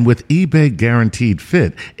 And with eBay Guaranteed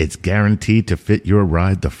Fit, it's guaranteed to fit your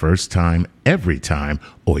ride the first time, every time,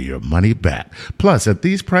 or your money back. Plus, at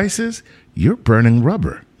these prices, you're burning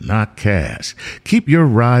rubber, not cash. Keep your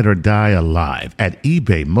ride or die alive at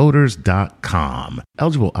ebaymotors.com.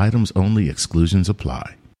 Eligible items only. Exclusions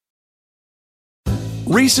apply.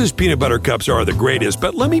 Reese's peanut butter cups are the greatest,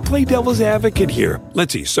 but let me play devil's advocate here.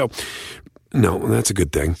 Let's see. So, no, that's a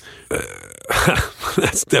good thing.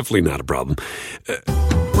 That's definitely not a problem.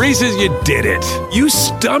 Reese's, you did it. You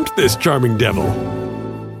stumped this charming devil.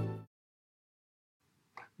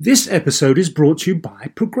 This episode is brought to you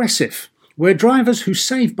by Progressive, where drivers who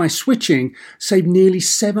save by switching save nearly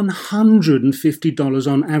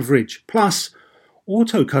 $750 on average. Plus,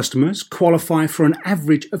 auto customers qualify for an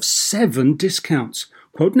average of 7 discounts.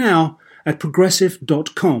 Quote now at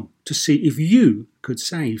progressive.com to see if you could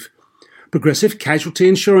save. Progressive Casualty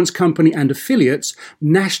Insurance Company and affiliates,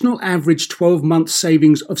 national average 12-month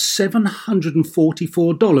savings of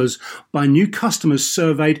 $744 by new customers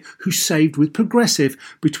surveyed who saved with Progressive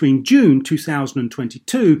between June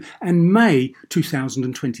 2022 and May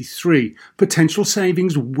 2023. Potential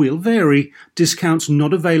savings will vary. Discounts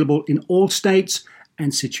not available in all states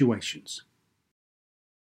and situations.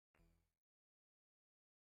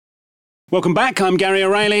 Welcome back. I'm Gary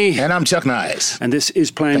O'Reilly. And I'm Chuck Nice. And this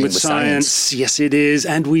is Playing with Science. Yes, it is.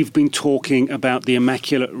 And we've been talking about the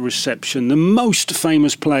Immaculate Reception, the most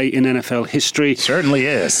famous play in NFL history. Certainly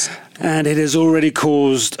is. And it has already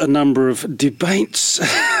caused a number of debates,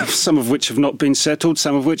 some of which have not been settled,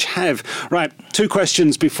 some of which have. Right, 2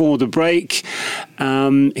 questions before the break.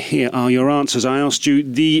 Here are your answers. I asked you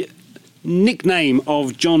the nickname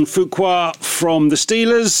of John Fuqua from the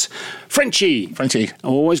Steelers, Frenchie,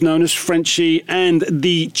 always known as Frenchie, and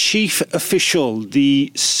the chief official,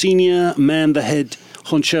 the senior man, the head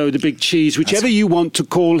honcho, the big cheese, whichever you want to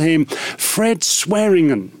call him, Fred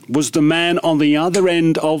Swearingen was the man on the other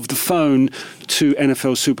end of the phone to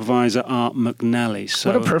NFL supervisor Art McNally.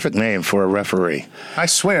 So, what a perfect name for a referee. I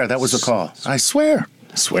swear that was a call. I swear.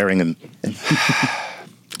 Swearingen.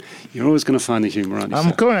 You're always going to find the humour, aren't you?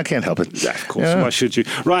 I can't help it. Yeah, of course. Yeah. Why should you?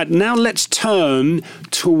 Right, now let's turn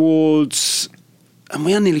towards, and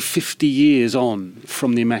we are nearly 50 years on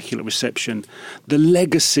from the Immaculate Reception, the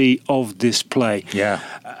legacy of this play. Yeah.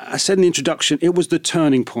 I said in the introduction, it was the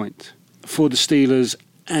turning point for the Steelers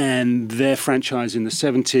and their franchise in the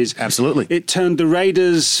 70s. Absolutely. It turned the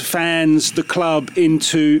Raiders fans, the club,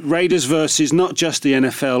 into Raiders versus not just the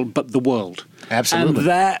NFL, but the world. Absolutely. And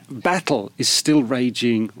that battle is still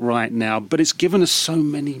raging right now, but it's given us so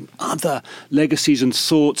many other legacies and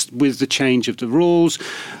thoughts with the change of the rules,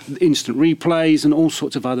 instant replays, and all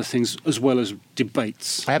sorts of other things, as well as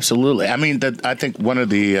debates. Absolutely. I mean, I think one of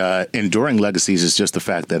the enduring legacies is just the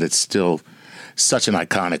fact that it's still such an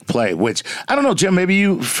iconic play, which, I don't know, Jim, maybe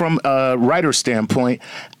you, from a writer's standpoint,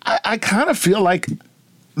 I kind of feel like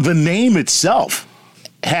the name itself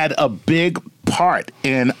had a big part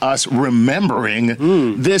in us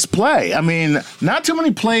remembering this play. I mean, not too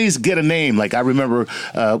many plays get a name. Like, I remember,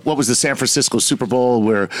 what was the San Francisco Super Bowl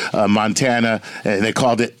where Montana, they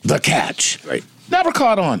called it The Catch. Right. Never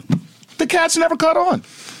caught on. The Catch never caught on,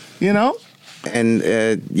 you know? And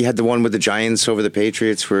you had the one with the Giants over the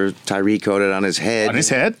Patriots where Tyree caught it on his head. On his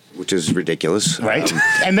head? Which is ridiculous. Right.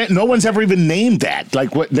 And no one's ever even named that.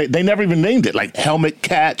 Like, what they never even named it. Like helmet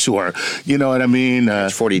catch or, you know what I mean?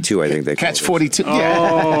 Catch 42, I think they Catch 42.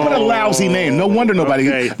 Yeah. What a lousy name. No wonder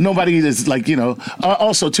nobody is like, you know.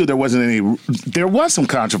 Also, too, there was some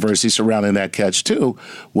controversy surrounding that catch, too.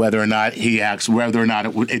 Whether or not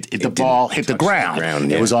the ball hit the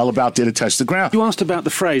ground. Yeah. It was all about, did it touch the ground? You asked about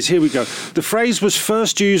the phrase. Here we go. The phrase was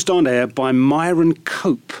first used on air by Myron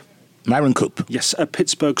Cope. Myron Cope. Yes, a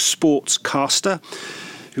Pittsburgh sportscaster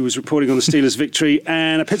who was reporting on the Steelers' victory.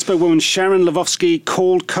 And a Pittsburgh woman, Sharon Lavofsky,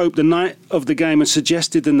 called Cope the night of the game and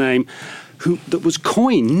suggested the name that was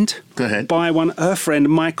coined by her friend,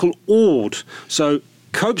 Michael Ord. So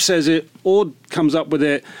Cope says it, Ord comes up with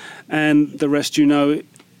it, and the rest is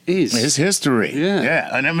his history. Yeah,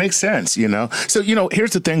 and it makes sense, you know. So, you know,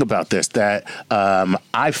 here's the thing about this that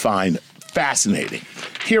I find fascinating.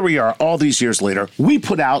 Here we are all these years later. We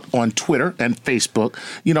put out on Twitter and Facebook,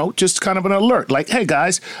 you know, just kind of an alert. Like, hey,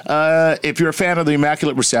 guys, if you're a fan of the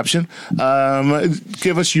Immaculate Reception,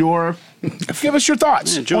 give us your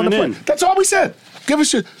thoughts. Yeah, join in. That's all we said. Give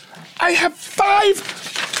us your... I have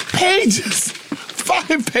 5 pages.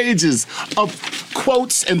 5 pages of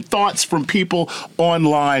quotes and thoughts from people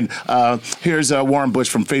online. Here's Warren Bush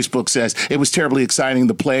from Facebook says, it was terribly exciting,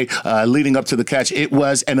 the play leading up to the catch. It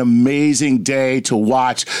was an amazing day to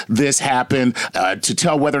watch this happen, to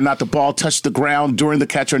tell whether or not the ball touched the ground during the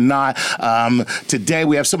catch or not. Today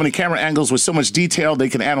we have so many camera angles with so much detail, they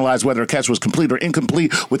can analyze whether a catch was complete or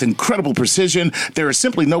incomplete with incredible precision. There is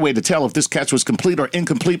simply no way to tell if this catch was complete or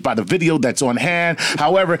incomplete by the video that's on hand.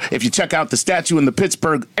 However, if you check out the statue in the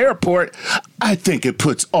Pittsburgh airport, I think it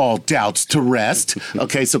puts all doubts to rest.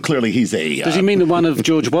 Okay, so clearly he's a... Does he mean the one of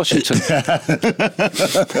George Washington? Or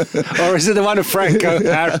is it the one of Franco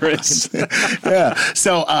Harris? Yeah.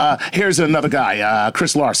 So here's another guy.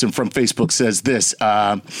 Chris Larson from Facebook says this.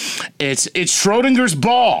 It's Schrodinger's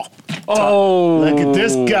ball. Oh. Look at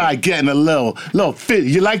this guy getting a little fit.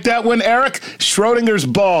 You like that one, Eric? Schrodinger's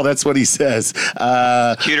ball. That's what he says.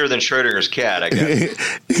 Cuter than Schrodinger's cat, I guess.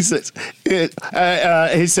 He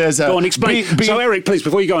says... Go on, explain. So, Eric, please,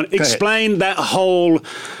 before you go on, explain that whole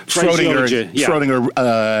phraseology.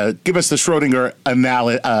 Schrodinger, give us the Schrodinger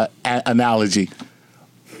analogy.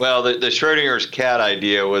 Well, the Schrodinger's cat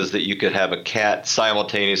idea was that you could have a cat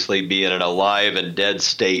simultaneously be in an alive and dead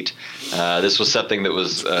state. This was something that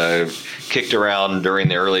was kicked around during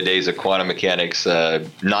the early days of quantum mechanics,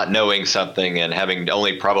 not knowing something and having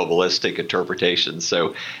only probabilistic interpretations.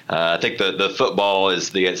 So I think the football is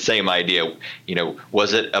the same idea.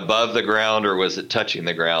 Was it above the ground or was it touching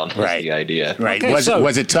the ground? Right. The idea. Right. Okay,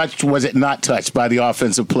 Was it touched? Was it not touched by the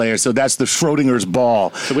offensive player? So that's the Schrodinger's ball.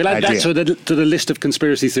 So we'll add that to the list of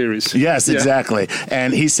conspiracy theories. Yes, exactly.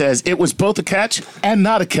 And he says it was both a catch and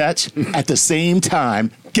not a catch at the same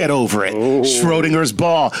time. Get over it. Schrodinger's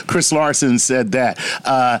ball. Chris Larson said that.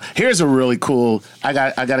 Here's a really cool. I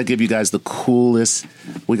got to give you guys the coolest.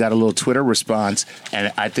 We got a little Twitter response,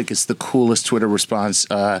 and I think it's the coolest Twitter response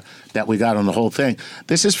that we got on the whole thing.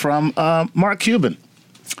 This is from Mark Cuban.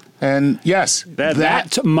 And yes,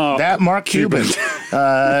 that Mark Cuban,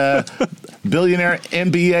 billionaire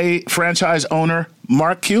NBA franchise owner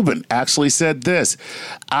Mark Cuban actually said this.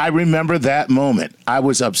 I remember that moment. I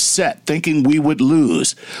was upset, thinking we would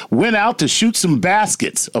lose. Went out to shoot some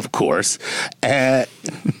baskets, of course, and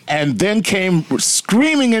then came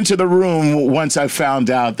screaming into the room once I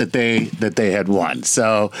found out that they had won.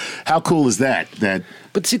 So how cool is that?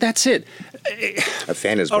 But see, that's it. A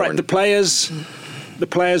fan is all born. right. The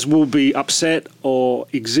players will be upset or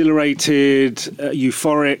exhilarated,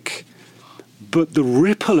 euphoric, but the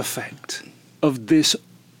ripple effect of this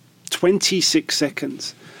 26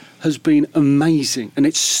 seconds has been amazing, and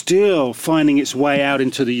it's still finding its way out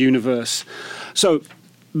into the universe. So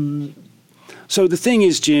the thing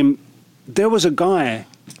is, Jim, there was a guy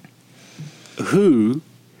who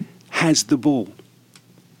has the ball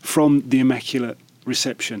from the Immaculate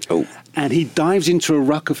Reception, and he dives into a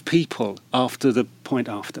ruck of people after the point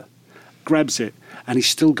after, grabs it, and he's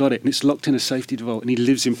still got it, and it's locked in a safety vault, and he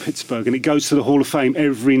lives in Pittsburgh, and it goes to the Hall of Fame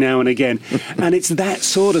every now and again. And it's that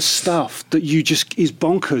sort of stuff that is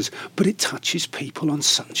bonkers, but it touches people on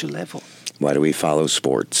such a level. Why do we follow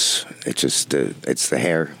sports? It's just it's the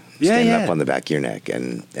hair standing up on the back of your neck,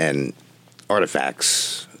 and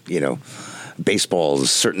artifacts,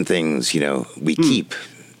 baseballs, certain things, we keep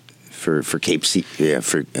for keepsakes.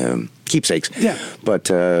 Yeah. But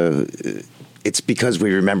it's because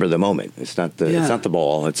we remember the moment. It's not the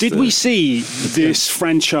ball. Did we see this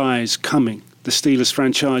franchise coming, the Steelers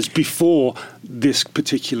franchise, before this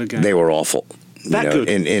particular game? They were awful. Good.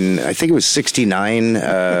 In I think it was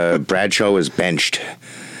 1969, Bradshaw was benched.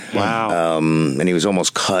 Wow. And he was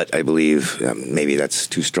almost cut, I believe. Maybe that's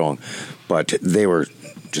too strong. But they were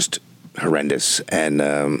just horrendous. And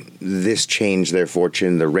this changed their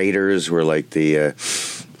fortune. The Raiders were like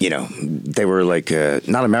they were like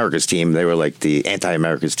not America's team. They were like the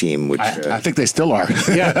anti-America's team. Which I think they still are.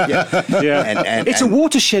 Yeah. And it's a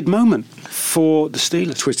watershed moment for the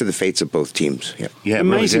Steelers. Twisted the fates of both teams. Yeah,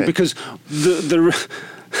 amazing, really because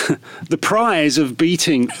the prize of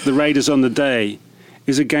beating the Raiders on the day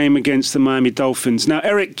is a game against the Miami Dolphins. Now,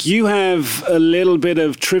 Eric, you have a little bit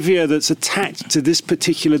of trivia that's attached to this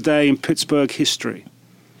particular day in Pittsburgh history.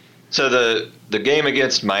 So the game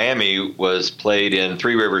against Miami was played in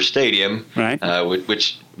Three Rivers Stadium, right?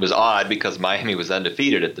 Which was odd because Miami was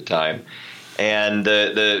undefeated at the time, and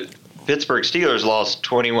the Pittsburgh Steelers lost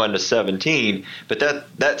 21-17. But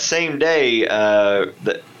that same day,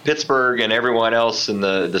 Pittsburgh and everyone else in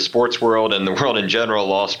the sports world and the world in general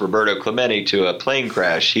lost Roberto Clemente to a plane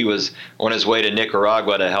crash. He was on his way to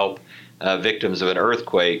Nicaragua to help victims of an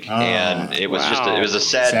earthquake, and it was it was a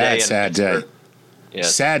sad day. Sad day.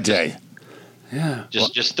 Yes. Sad day. Yeah.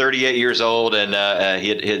 Just 38 years old, and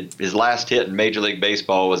his last hit in Major League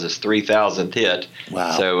Baseball was his 3,000th hit.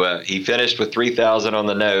 Wow. So he finished with 3,000 on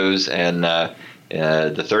the nose, and the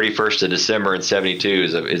 31st of December in 72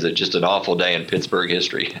 is just an awful day in Pittsburgh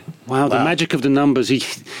history. Wow, the magic of the numbers.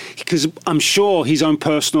 Because I'm sure his own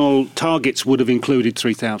personal targets would have included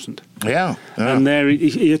 3,000. Yeah. And there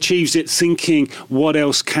he achieves it thinking, what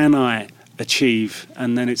else can I achieve?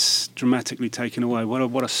 And then it's dramatically taken away.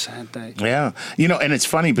 What a sad day. Yeah. And it's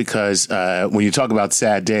funny because when you talk about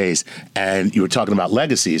sad days and you were talking about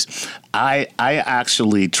legacies, I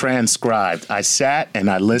actually transcribed. I sat and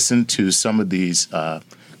I listened to some of these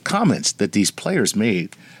comments that these players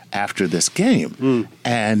made after this game.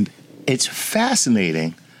 And it's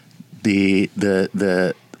fascinating the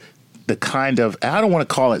kind of, I don't want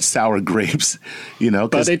to call it sour grapes,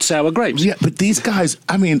 But it's sour grapes. Yeah, but these guys,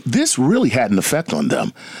 this really had an effect on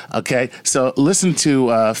them, okay? So listen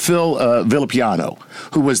to Phil Villapiano,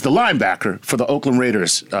 who was the linebacker for the Oakland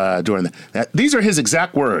Raiders during these are his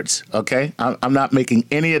exact words, okay? I'm not making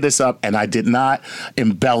any of this up, and I did not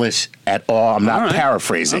embellish at all. I'm not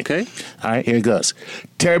paraphrasing. Okay. All right, here it goes.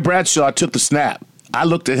 Terry Bradshaw took the snap. I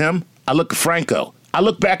looked at him. I looked at Franco. I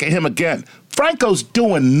look back at him again. Franco's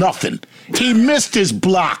doing nothing. He missed his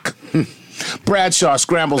block. Bradshaw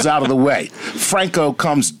scrambles out of the way. Franco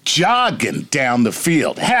comes jogging down the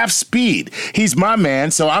field, half speed. He's my man,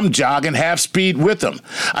 so I'm jogging half speed with him.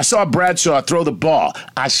 I saw Bradshaw throw the ball.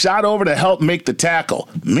 I shot over to help make the tackle.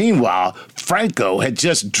 Meanwhile, Franco had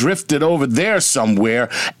just drifted over there somewhere,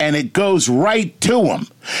 and it goes right to him.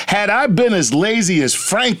 Had I been as lazy as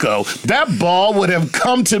Franco, that ball would have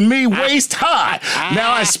come to me waist high.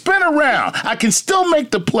 Now I spin around. I can still make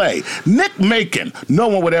the play. Nick Macon, no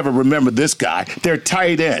one would ever remember this guy. Their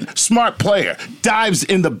tight end, smart player, dives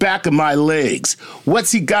in the back of my legs.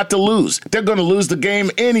 What's he got to lose? They're going to lose the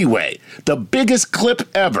game anyway. The biggest clip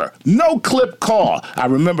ever. No clip call. I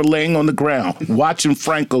remember laying on the ground, watching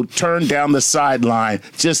Franco turn down the sideline,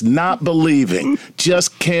 just not believing.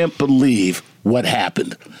 Just can't believe what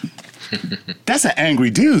happened. That's an angry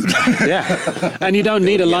dude. Yeah. And you don't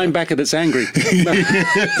need a linebacker that's angry.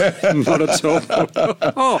 Not at all.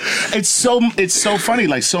 Oh. It's so funny,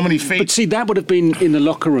 like so many fakes. But see, that would have been in the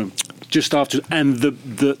locker room just after, and the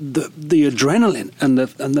adrenaline and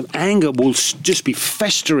the anger will just be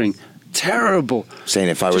festering. Terrible. Saying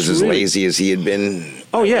if I was as lazy as he had been.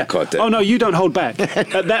 Oh, yeah. Caught that. Oh, no, you don't hold back.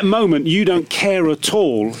 At that moment, you don't care at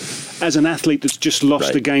all as an athlete that's just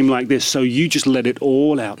lost a game like this. So you just let it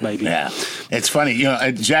all out, baby. Yeah. It's funny.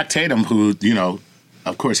 Jack Tatum, who,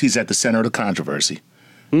 of course, he's at the center of the controversy.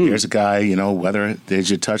 Here's a guy, whether did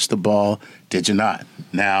you touch the ball, did you not?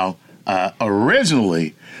 Now,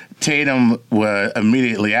 originally, Tatum was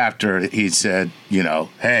immediately after he said,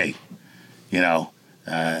 hey,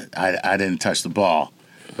 I didn't touch the ball.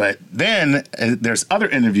 But then there's other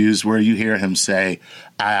interviews where you hear him say,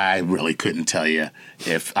 I really couldn't tell you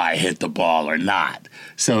if I hit the ball or not.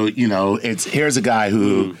 So, here's a guy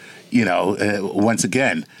who, once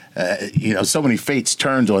again, so many fates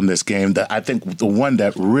turned on this game. That I think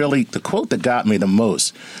the quote that got me the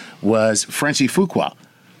most was Frenchie Fuqua,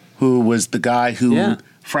 who was the guy who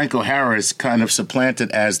Franco Harris kind of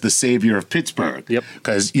supplanted as the savior of Pittsburgh. Yep.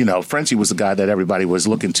 Because, Frenchie was the guy that everybody was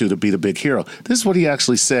looking to be the big hero. This is what he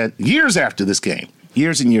actually said years after this game.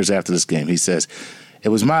 Years and years after this game. He says, it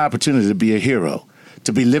was my opportunity to be a hero,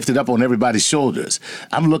 to be lifted up on everybody's shoulders.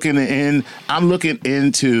 I'm looking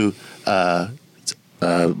into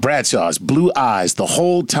Bradshaw's blue eyes the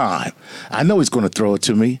whole time. I know he's going to throw it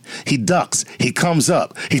to me. He ducks. He comes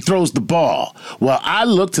up. He throws the ball. Well, I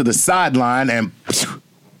look to the sideline and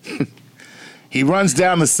he runs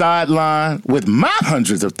down the sideline with my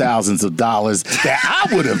hundreds of thousands of dollars that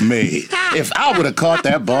I would have made if I would have caught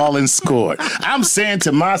that ball and scored. I'm saying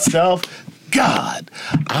to myself, God,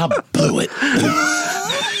 I blew it.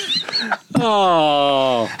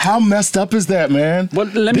 Oh, how messed up is that, man? Well,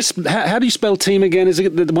 how do you spell team again? Is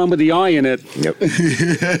it the one with the I in it? Yep.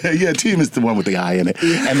 Yeah, team is the one with the I in it,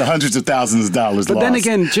 and the hundreds of thousands of dollars. But lost. then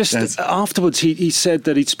again, afterwards, he said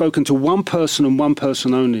that he'd spoken to one person and one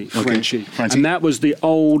person only, Frenchie, and that was the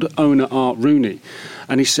old owner, Art Rooney.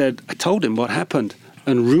 And he said, I told him what happened,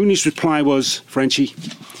 and Rooney's reply was, Frenchie,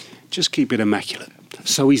 just keep it immaculate.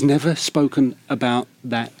 So he's never spoken about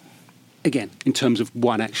that again in terms of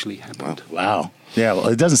what actually happened. Wow. Yeah, well,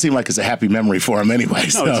 it doesn't seem like it's a happy memory for him anyway.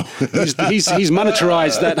 So. No, he's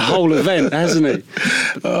monetarized that whole event, hasn't he?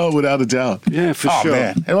 Oh, without a doubt. Yeah, for sure.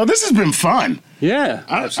 Man. Well, this has been fun. Yeah,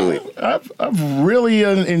 absolutely. I've really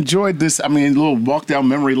enjoyed this. I mean, a little walk down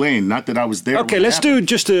memory lane. Not that I was there. Okay, let's do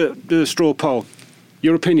just a straw poll.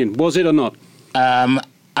 Your opinion, was it or not?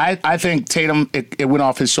 I think Tatum, it went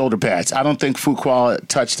off his shoulder pads. I don't think Fuqua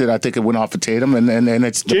touched it. I think it went off of Tatum, and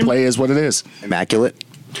it's the play is what it is. Immaculate.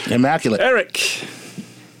 Eric.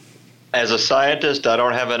 As a scientist, I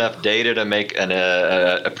don't have enough data to make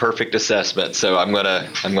a perfect assessment, so I'm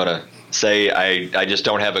gonna say I just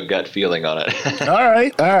don't have a gut feeling on it. All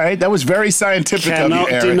right. That was very scientific of you, Eric.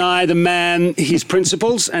 Cannot deny the man his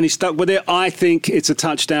principles, and he stuck with it. I think it's a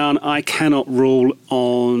touchdown. I cannot rule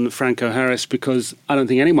on Franco Harris because I don't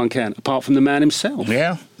think anyone can, apart from the man himself.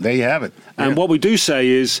 Yeah, there you have it. And what we do say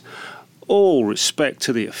is all respect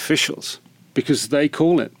to the officials, because they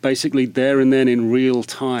call it basically there and then in real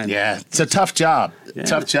time. Yeah, it's a tough job. Yeah.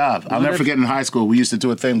 Tough job. I'll never forget in high school, we used to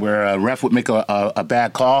do a thing where a ref would make a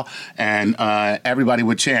bad call and everybody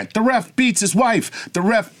would chant, the ref beats his wife. The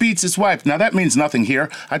ref beats his wife. Now, that means nothing here.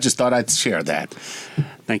 I just thought I'd share that.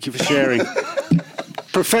 Thank you for sharing.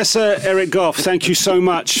 Professor Eric Goff, thank you so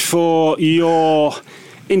much for your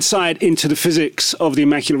insight into the physics of the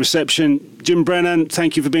Immaculate Reception. Jim Brennan,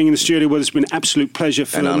 thank you for being in the studio with us. It's been an absolute pleasure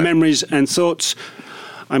for the memories and thoughts.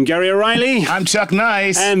 I'm Gary O'Reilly. I'm Chuck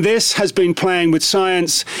Nice. And this has been Playing with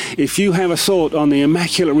Science. If you have a thought on the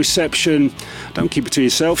Immaculate Reception, don't keep it to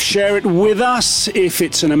yourself. Share it with us. If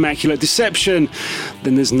it's an immaculate deception,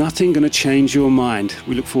 then there's nothing going to change your mind.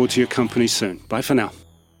 We look forward to your company soon. Bye for now.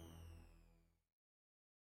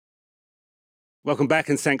 Welcome back,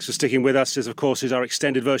 and thanks for sticking with us. This, of course, is our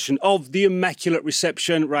extended version of the Immaculate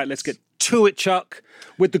Reception. Right, let's get to it, Chuck,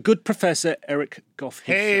 with the good Professor Eric Goff.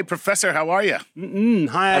 Hey, Professor, how are you?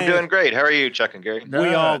 Hi. I'm doing great. How are you, Chuck and Gary?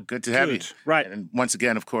 We are good to have you. Right. And once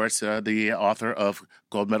again, of course, the author of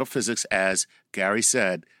Gold Medal Physics, as Gary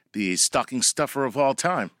said, the stocking stuffer of all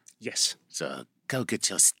time. Yes. So go get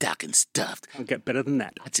your stocking stuffed. I'll get better than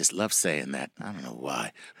that. I just love saying that. I don't know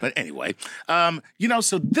why. But anyway,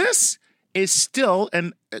 so this is still,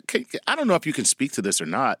 and I don't know if you can speak to this or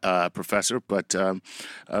not, Professor, but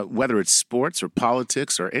whether it's sports or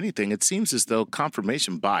politics or anything, it seems as though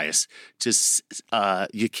confirmation bias, just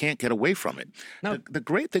you can't get away from it. No. The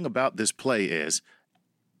great thing about this play is,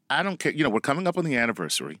 I don't care, we're coming up on the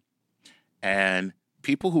anniversary, and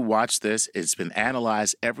people who watch this, it's been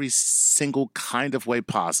analyzed every single kind of way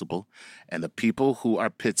possible. And the people who are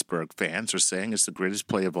Pittsburgh fans are saying it's the greatest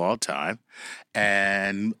play of all time.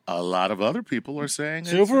 And a lot of other people are saying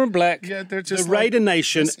Silver and black. Yeah, they're just the Raider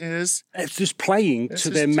Nation is just playing to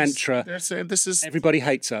their mantra. They're saying this is everybody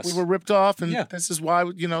hates us. We were ripped off, and this is why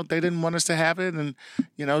they didn't want us to have it, and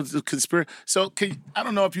the conspiracy. So I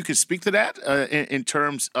don't know if you could speak to that in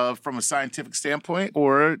terms of from a scientific standpoint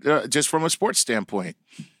or just from a sports standpoint.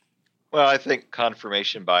 Well, I think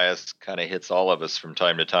confirmation bias kind of hits all of us from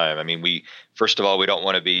time to time. I mean, first of all, we don't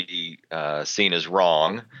want to be seen as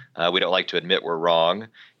wrong. We don't like to admit we're wrong.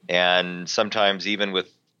 And sometimes even with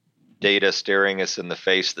data staring us in the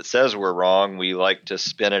face that says we're wrong, we like to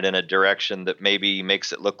spin it in a direction that maybe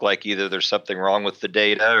makes it look like either there's something wrong with the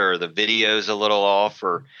data or the video's a little off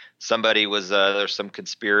or there's some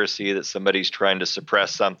conspiracy that somebody's trying to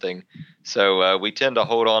suppress something. So we tend to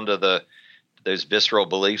hold on to those visceral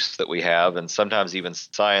beliefs that we have, and sometimes even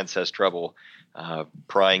science has trouble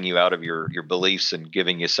prying you out of your beliefs and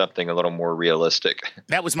giving you something a little more realistic.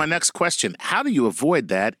 That was my next question. How do you avoid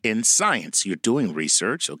that in science? You're doing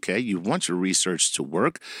research, okay? You want your research to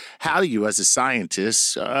work. How do you, as a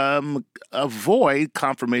scientist, avoid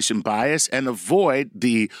confirmation bias and avoid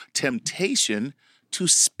the temptation to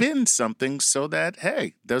spin something so that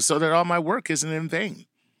all my work isn't in vain?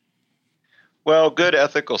 Well, good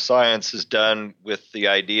ethical science is done with the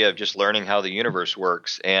idea of just learning how the universe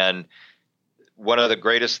works. And one of the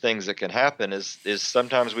greatest things that can happen is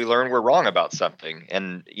sometimes we learn we're wrong about something.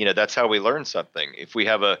 And, that's how we learn something. If we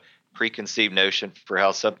have a preconceived notion for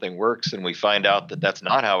how something works and we find out that that's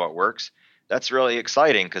not how it works, that's really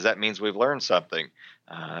exciting because that means we've learned something.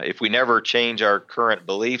 If we never change our current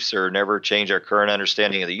beliefs or never change our current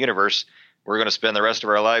understanding of the universe, we're going to spend the rest of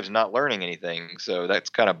our lives not learning anything. So that's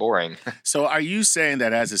kind of boring. So are you saying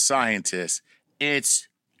that as a scientist, it's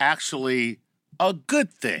actually a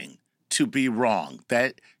good thing to be wrong,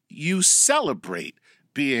 that you celebrate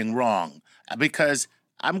being wrong? Because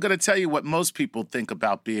I'm going to tell you what most people think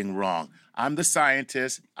about being wrong. I'm the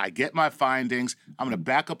scientist. I get my findings. I'm going to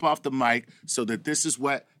back up off the mic so that this is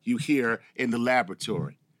what you hear in the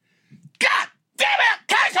laboratory. God damn it!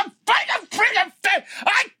 Guys, I'm freaking fit!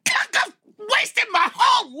 I wasted my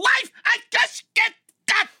whole life. I just get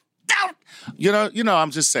that down.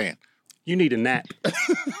 I'm just saying. You need a nap.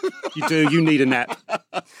 You do. You need a nap.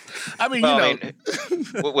 I mean,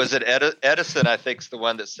 was it Edison? I think is the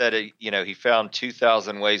one that said, he found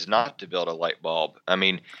 2,000 ways not to build a light bulb. I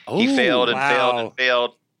mean, he failed and failed and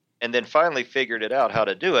failed, and then finally figured it out how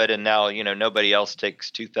to do it. And now, nobody else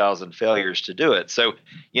takes 2,000 failures to do it. So,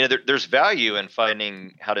 there's value in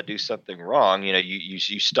finding how to do something wrong. You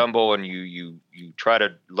stumble and you try to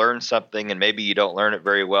learn something, and maybe you don't learn it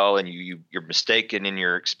very well, and you're mistaken in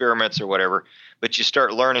your experiments or whatever. But you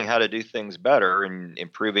start learning how to do things better and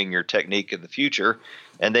improving your technique in the future,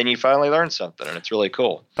 and then you finally learn something, and it's really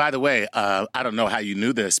cool. By the way, I don't know how you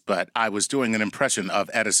knew this, but I was doing an impression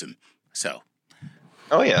of Edison, so.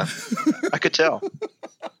 Oh, yeah. I could tell.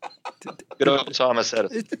 Good old Thomas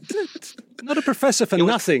Edison. Not a professor for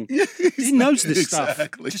nothing. He knows this stuff.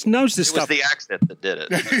 Just knows this stuff. It was the accent that did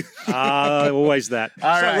it. Always that.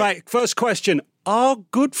 All right. First question. Our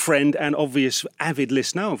good friend and obvious avid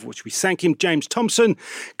listener, of which we thank him, James Thompson,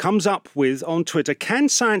 comes up with on Twitter, can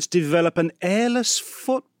science develop an airless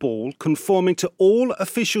football conforming to all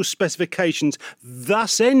official specifications,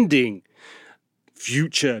 thus ending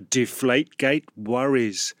future Deflategate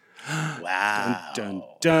worries? Wow. Dun,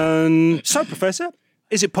 dun, dun. So, Professor,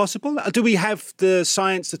 Is it possible? Do we have the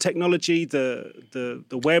science, the technology, the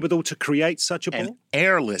wherewithal to create such a ball? An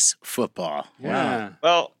airless football. Yeah. Wow.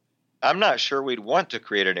 Well, I'm not sure we'd want to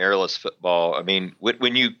create an airless football. I mean,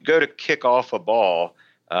 when you go to kick off a ball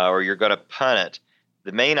or you're going to punt it,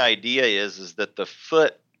 the main idea is that the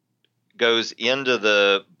foot goes into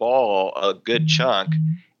the ball a good chunk,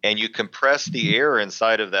 and you compress the air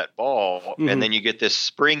inside of that ball, and then you get this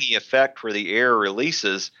springy effect where the air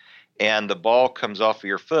releases and the ball comes off of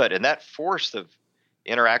your foot. And that force of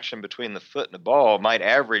interaction between the foot and the ball might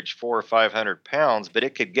average 400 or 500 pounds, but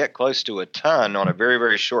it could get close to a ton on a very,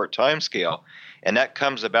 very short time scale. And that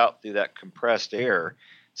comes about through that compressed air.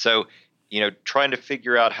 So, trying to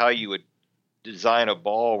figure out how you would design a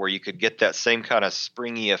ball where you could get that same kind of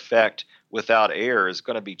springy effect without air is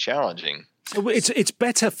going to be challenging. It's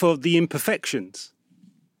better for the imperfections.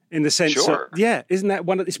 In the sense Sure. of, isn't that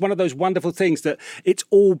it's one of those wonderful things that it's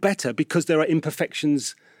all better because there are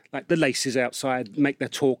imperfections, like the laces outside make their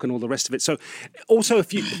talk and all the rest of it. So also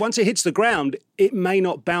once it hits the ground, it may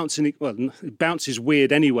not bounce it bounces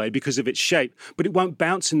weird anyway because of its shape, but it won't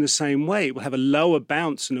bounce in the same way. It will have a lower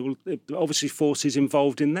bounce, and obviously forces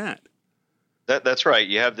involved in that. That's right.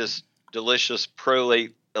 You have this delicious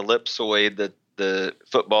prolate ellipsoid that the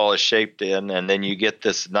football is shaped in, and then you get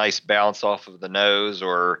this nice bounce off of the nose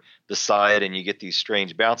or the side, and you get these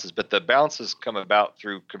strange bounces. But the bounces come about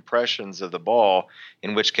through compressions of the ball,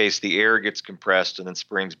 in which case the air gets compressed and then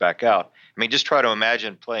springs back out. I mean, just try to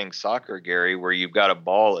imagine playing soccer, Gary, where you've got a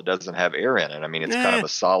ball that doesn't have air in it. I mean, it's kind of a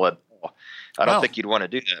solid ball. I don't think you'd want to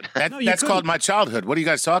do that. That's called my childhood. What are you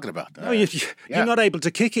guys talking about? No, you're not able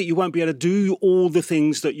to kick it. You won't be able to do all the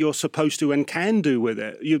things that you're supposed to and can do with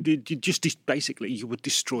it. You just basically you would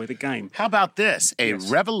destroy the game. How about this? A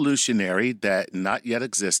revolutionary that not yet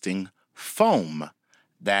existing foam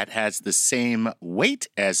that has the same weight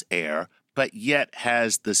as air, but yet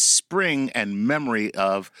has the spring and memory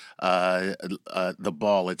of the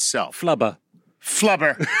ball itself. Flubber.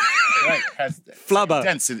 Right. Has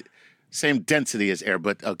Flubber. Same density as air,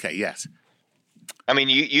 but okay, yes. I mean,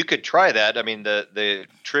 you could try that. I mean, the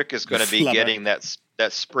trick is going to be getting that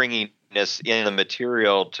springiness in the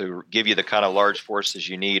material to give you the kind of large forces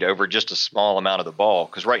you need over just a small amount of the ball.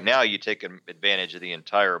 Because right now you take advantage of the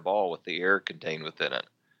entire ball with the air contained within it.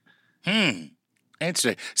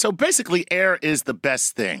 Interesting. So basically, air is the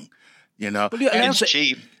best thing, And it's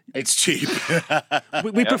cheap. It's cheap.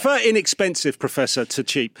 We prefer inexpensive, Professor, to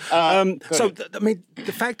cheap.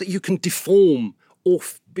 The fact that you can deform,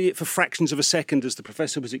 be it for fractions of a second, as the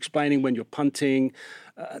Professor was explaining when you're punting,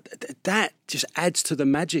 that just adds to the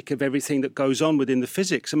magic of everything that goes on within the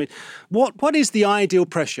physics. I mean, what is the ideal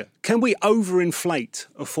pressure? Can we overinflate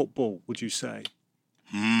a football, would you say?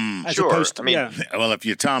 As sure. opposed to, Well, if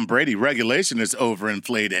you're Tom Brady, regulation is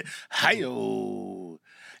overinflated. Hi-yo.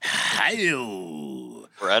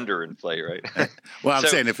 Or underinflate, right? Well, I'm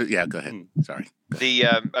saying go ahead. Sorry.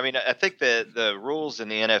 I think the rules in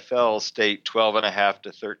the NFL state 12.5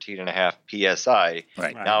 to 13.5 psi.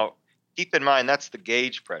 Right. Now, keep in mind that's the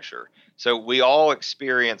gauge pressure. So we all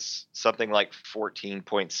experience something like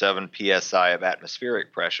 14.7 psi of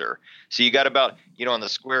atmospheric pressure. So you got about, on the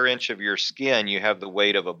square inch of your skin, you have the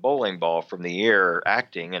weight of a bowling ball from the air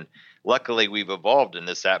acting, and luckily, we've evolved in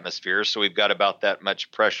this atmosphere, so we've got about that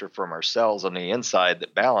much pressure from our cells on the inside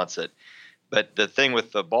that balance it. But the thing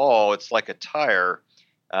with the ball, it's like a tire.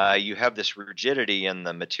 You have this rigidity in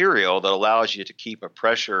the material that allows you to keep a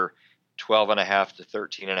pressure 12.5 to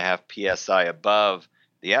 13.5 psi above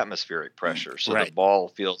the atmospheric pressure. So the ball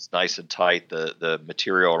feels nice and tight. The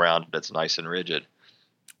material around it's nice and rigid.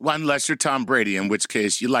 Well, unless you're Tom Brady, in which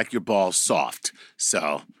case you like your ball soft.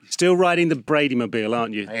 So still riding the Brady-mobile,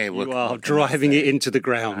 aren't you? Hey, you are driving it into the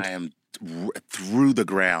ground. I am through the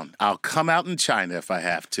ground. I'll come out in China if I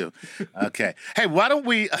have to. Okay. Hey, why don't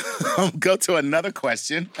we go to another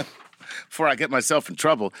question before I get myself in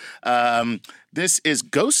trouble? This is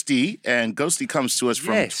Ghosty, and Ghosty comes to us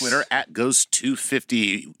from Twitter at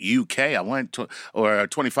Ghost250UK. Or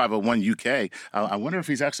 2501 UK. I wonder if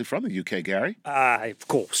he's actually from the UK, Gary. Of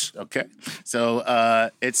course. Okay.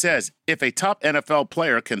 So it says, if a top NFL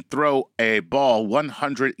player can throw a ball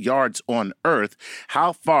 100 yards on Earth,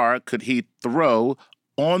 how far could he throw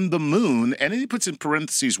on the moon? And then he puts in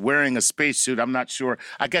parentheses, wearing a spacesuit. I'm not sure.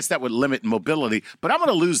 I guess that would limit mobility, but I'm going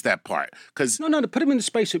to lose that part. No, put him in the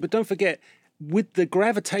spacesuit, but don't forget, with the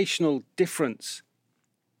gravitational difference.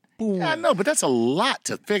 Yeah, no, but that's a lot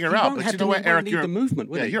to figure out. But you know what, Eric, you're the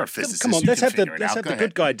movement. You're a physicist. Come on, let's have the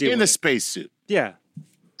good guy deal in with the spacesuit. Yeah.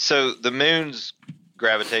 So the moon's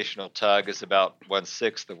gravitational tug is about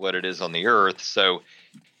 1/6 of what it is on the Earth. So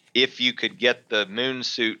if you could get the moon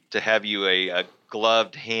suit to have you a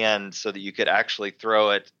gloved hand so that you could actually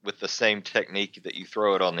throw it with the same technique that you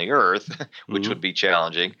throw it on the earth, which would be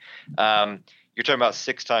challenging. You're talking about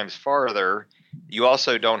 6 times farther. You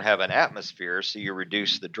also don't have an atmosphere, so you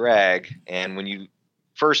reduce the drag. And when you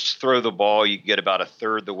first throw the ball, you get about a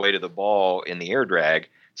third the weight of the ball in the air drag.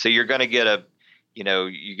 So you're going to get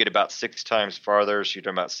you get about 6 times farther. So you're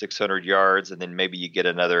talking about 600 yards, and then maybe you get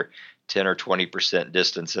another 10 or 20%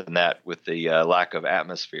 distance in that with the lack of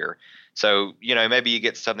atmosphere. So, maybe you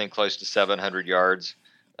get something close to 700 yards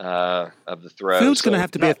of the throw. Field's going to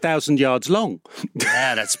have to be 1,000 yards long.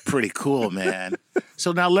 Yeah, that's pretty cool, man.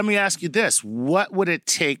 So now let me ask you this. What would it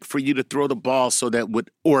take for you to throw the ball so that it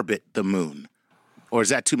would orbit the moon? Or is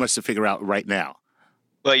that too much to figure out right now?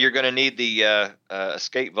 Well, you're going to need the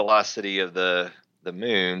escape velocity of the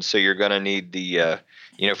moon. So you're going to need the,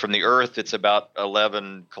 from the Earth, it's about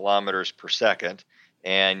 11 kilometers per second.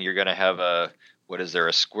 And you're going to have a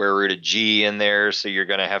square root of G in there. So you're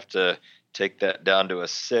going to have to take that down to a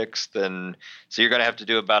sixth. And so you're going to have to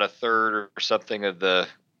do about a third or something of the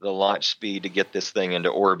launch speed to get this thing into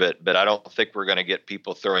orbit. But I don't think we're going to get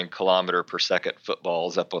people throwing kilometer per second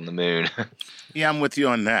footballs up on the moon. Yeah, I'm with you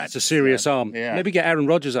on that. It's a serious arm. Yeah. Maybe get Aaron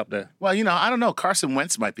Rodgers up there. Well, I don't know. Carson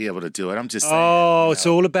Wentz might be able to do it. I'm just saying. Oh, it's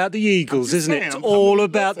all about the Eagles, isn't it? It's all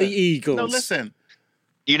about the Eagles. No, listen.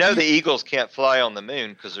 The Eagles can't fly on the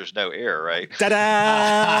moon because there's no air, right?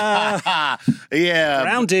 Ta-da! Yeah.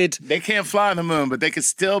 Grounded. They can't fly on the moon, but they could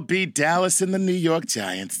still beat Dallas and the New York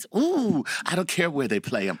Giants. Ooh, I don't care where they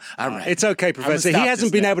play them. All right. It's okay, Professor. He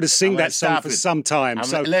hasn't been able to sing that song for some time.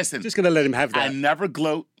 So listen, just going to let him have that. I never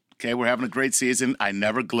gloat. Okay, we're having a great season. I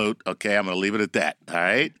never gloat. Okay, I'm going to leave it at that. All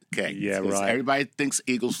right? Okay. Yeah, right. Everybody thinks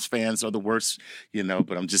Eagles fans are the worst,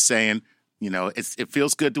 but I'm just saying, it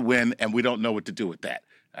feels good to win, and we don't know what to do with that.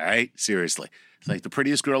 All right? Seriously. It's like the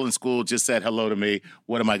prettiest girl in school just said hello to me.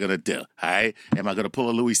 What am I going to do? All right? Am I going to pull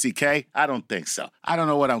a Louis C.K.? I don't think so. I don't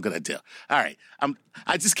know what I'm going to do. All right.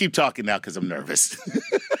 I just keep talking now because I'm nervous.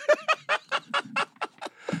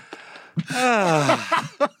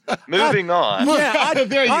 Moving on. Yeah,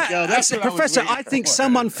 there you go. That's what Professor, I think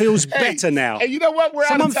someone feels better now. Hey, you know what? We're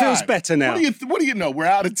Someone out of time. feels better now. What do you know? We're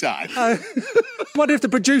out of time. What if the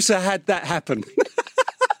producer had that happen?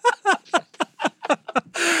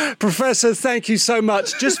 Professor, thank you so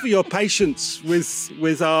much just for your patience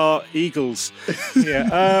with our Eagles.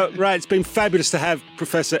 Yeah, right. It's been fabulous to have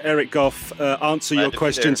Professor Eric Goff answer your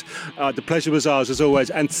questions. The pleasure was ours, as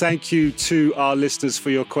always. And thank you to our listeners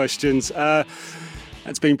for your questions.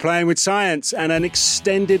 It's been Playing with Science and an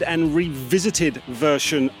extended and revisited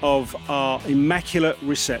version of our Immaculate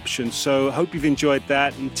Reception. So hope you've enjoyed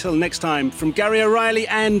that. Until next time, from Gary O'Reilly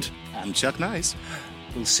and... I'm Chuck Nice.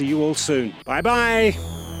 We'll see you all soon. Bye-bye.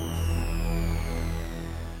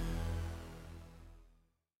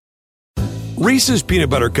 Reese's Peanut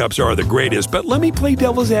Butter Cups are the greatest, but let me play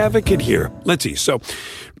devil's advocate here. Let's see. So,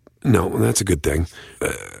 no, that's a good thing.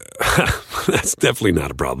 That's definitely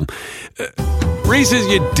not a problem. Reese's,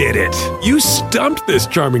 you did it. You stumped this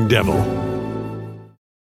charming devil.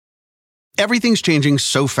 Everything's changing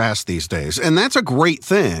so fast these days, and that's a great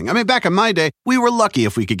thing. I mean, back in my day, we were lucky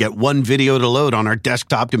if we could get one video to load on our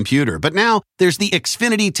desktop computer. But now, there's the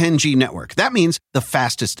Xfinity 10G network. That means the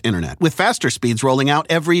fastest internet, with faster speeds rolling out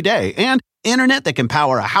every day, and internet that can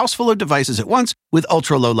power a house full of devices at once with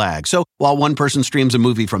ultra-low lag. So while one person streams a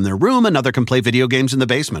movie from their room, another can play video games in the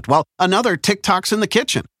basement, while another TikToks in the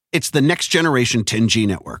kitchen. It's the next generation 10G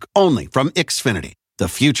network, only from Xfinity. The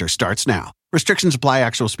future starts now. Restrictions apply.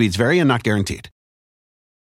 Actual speeds vary and not guaranteed.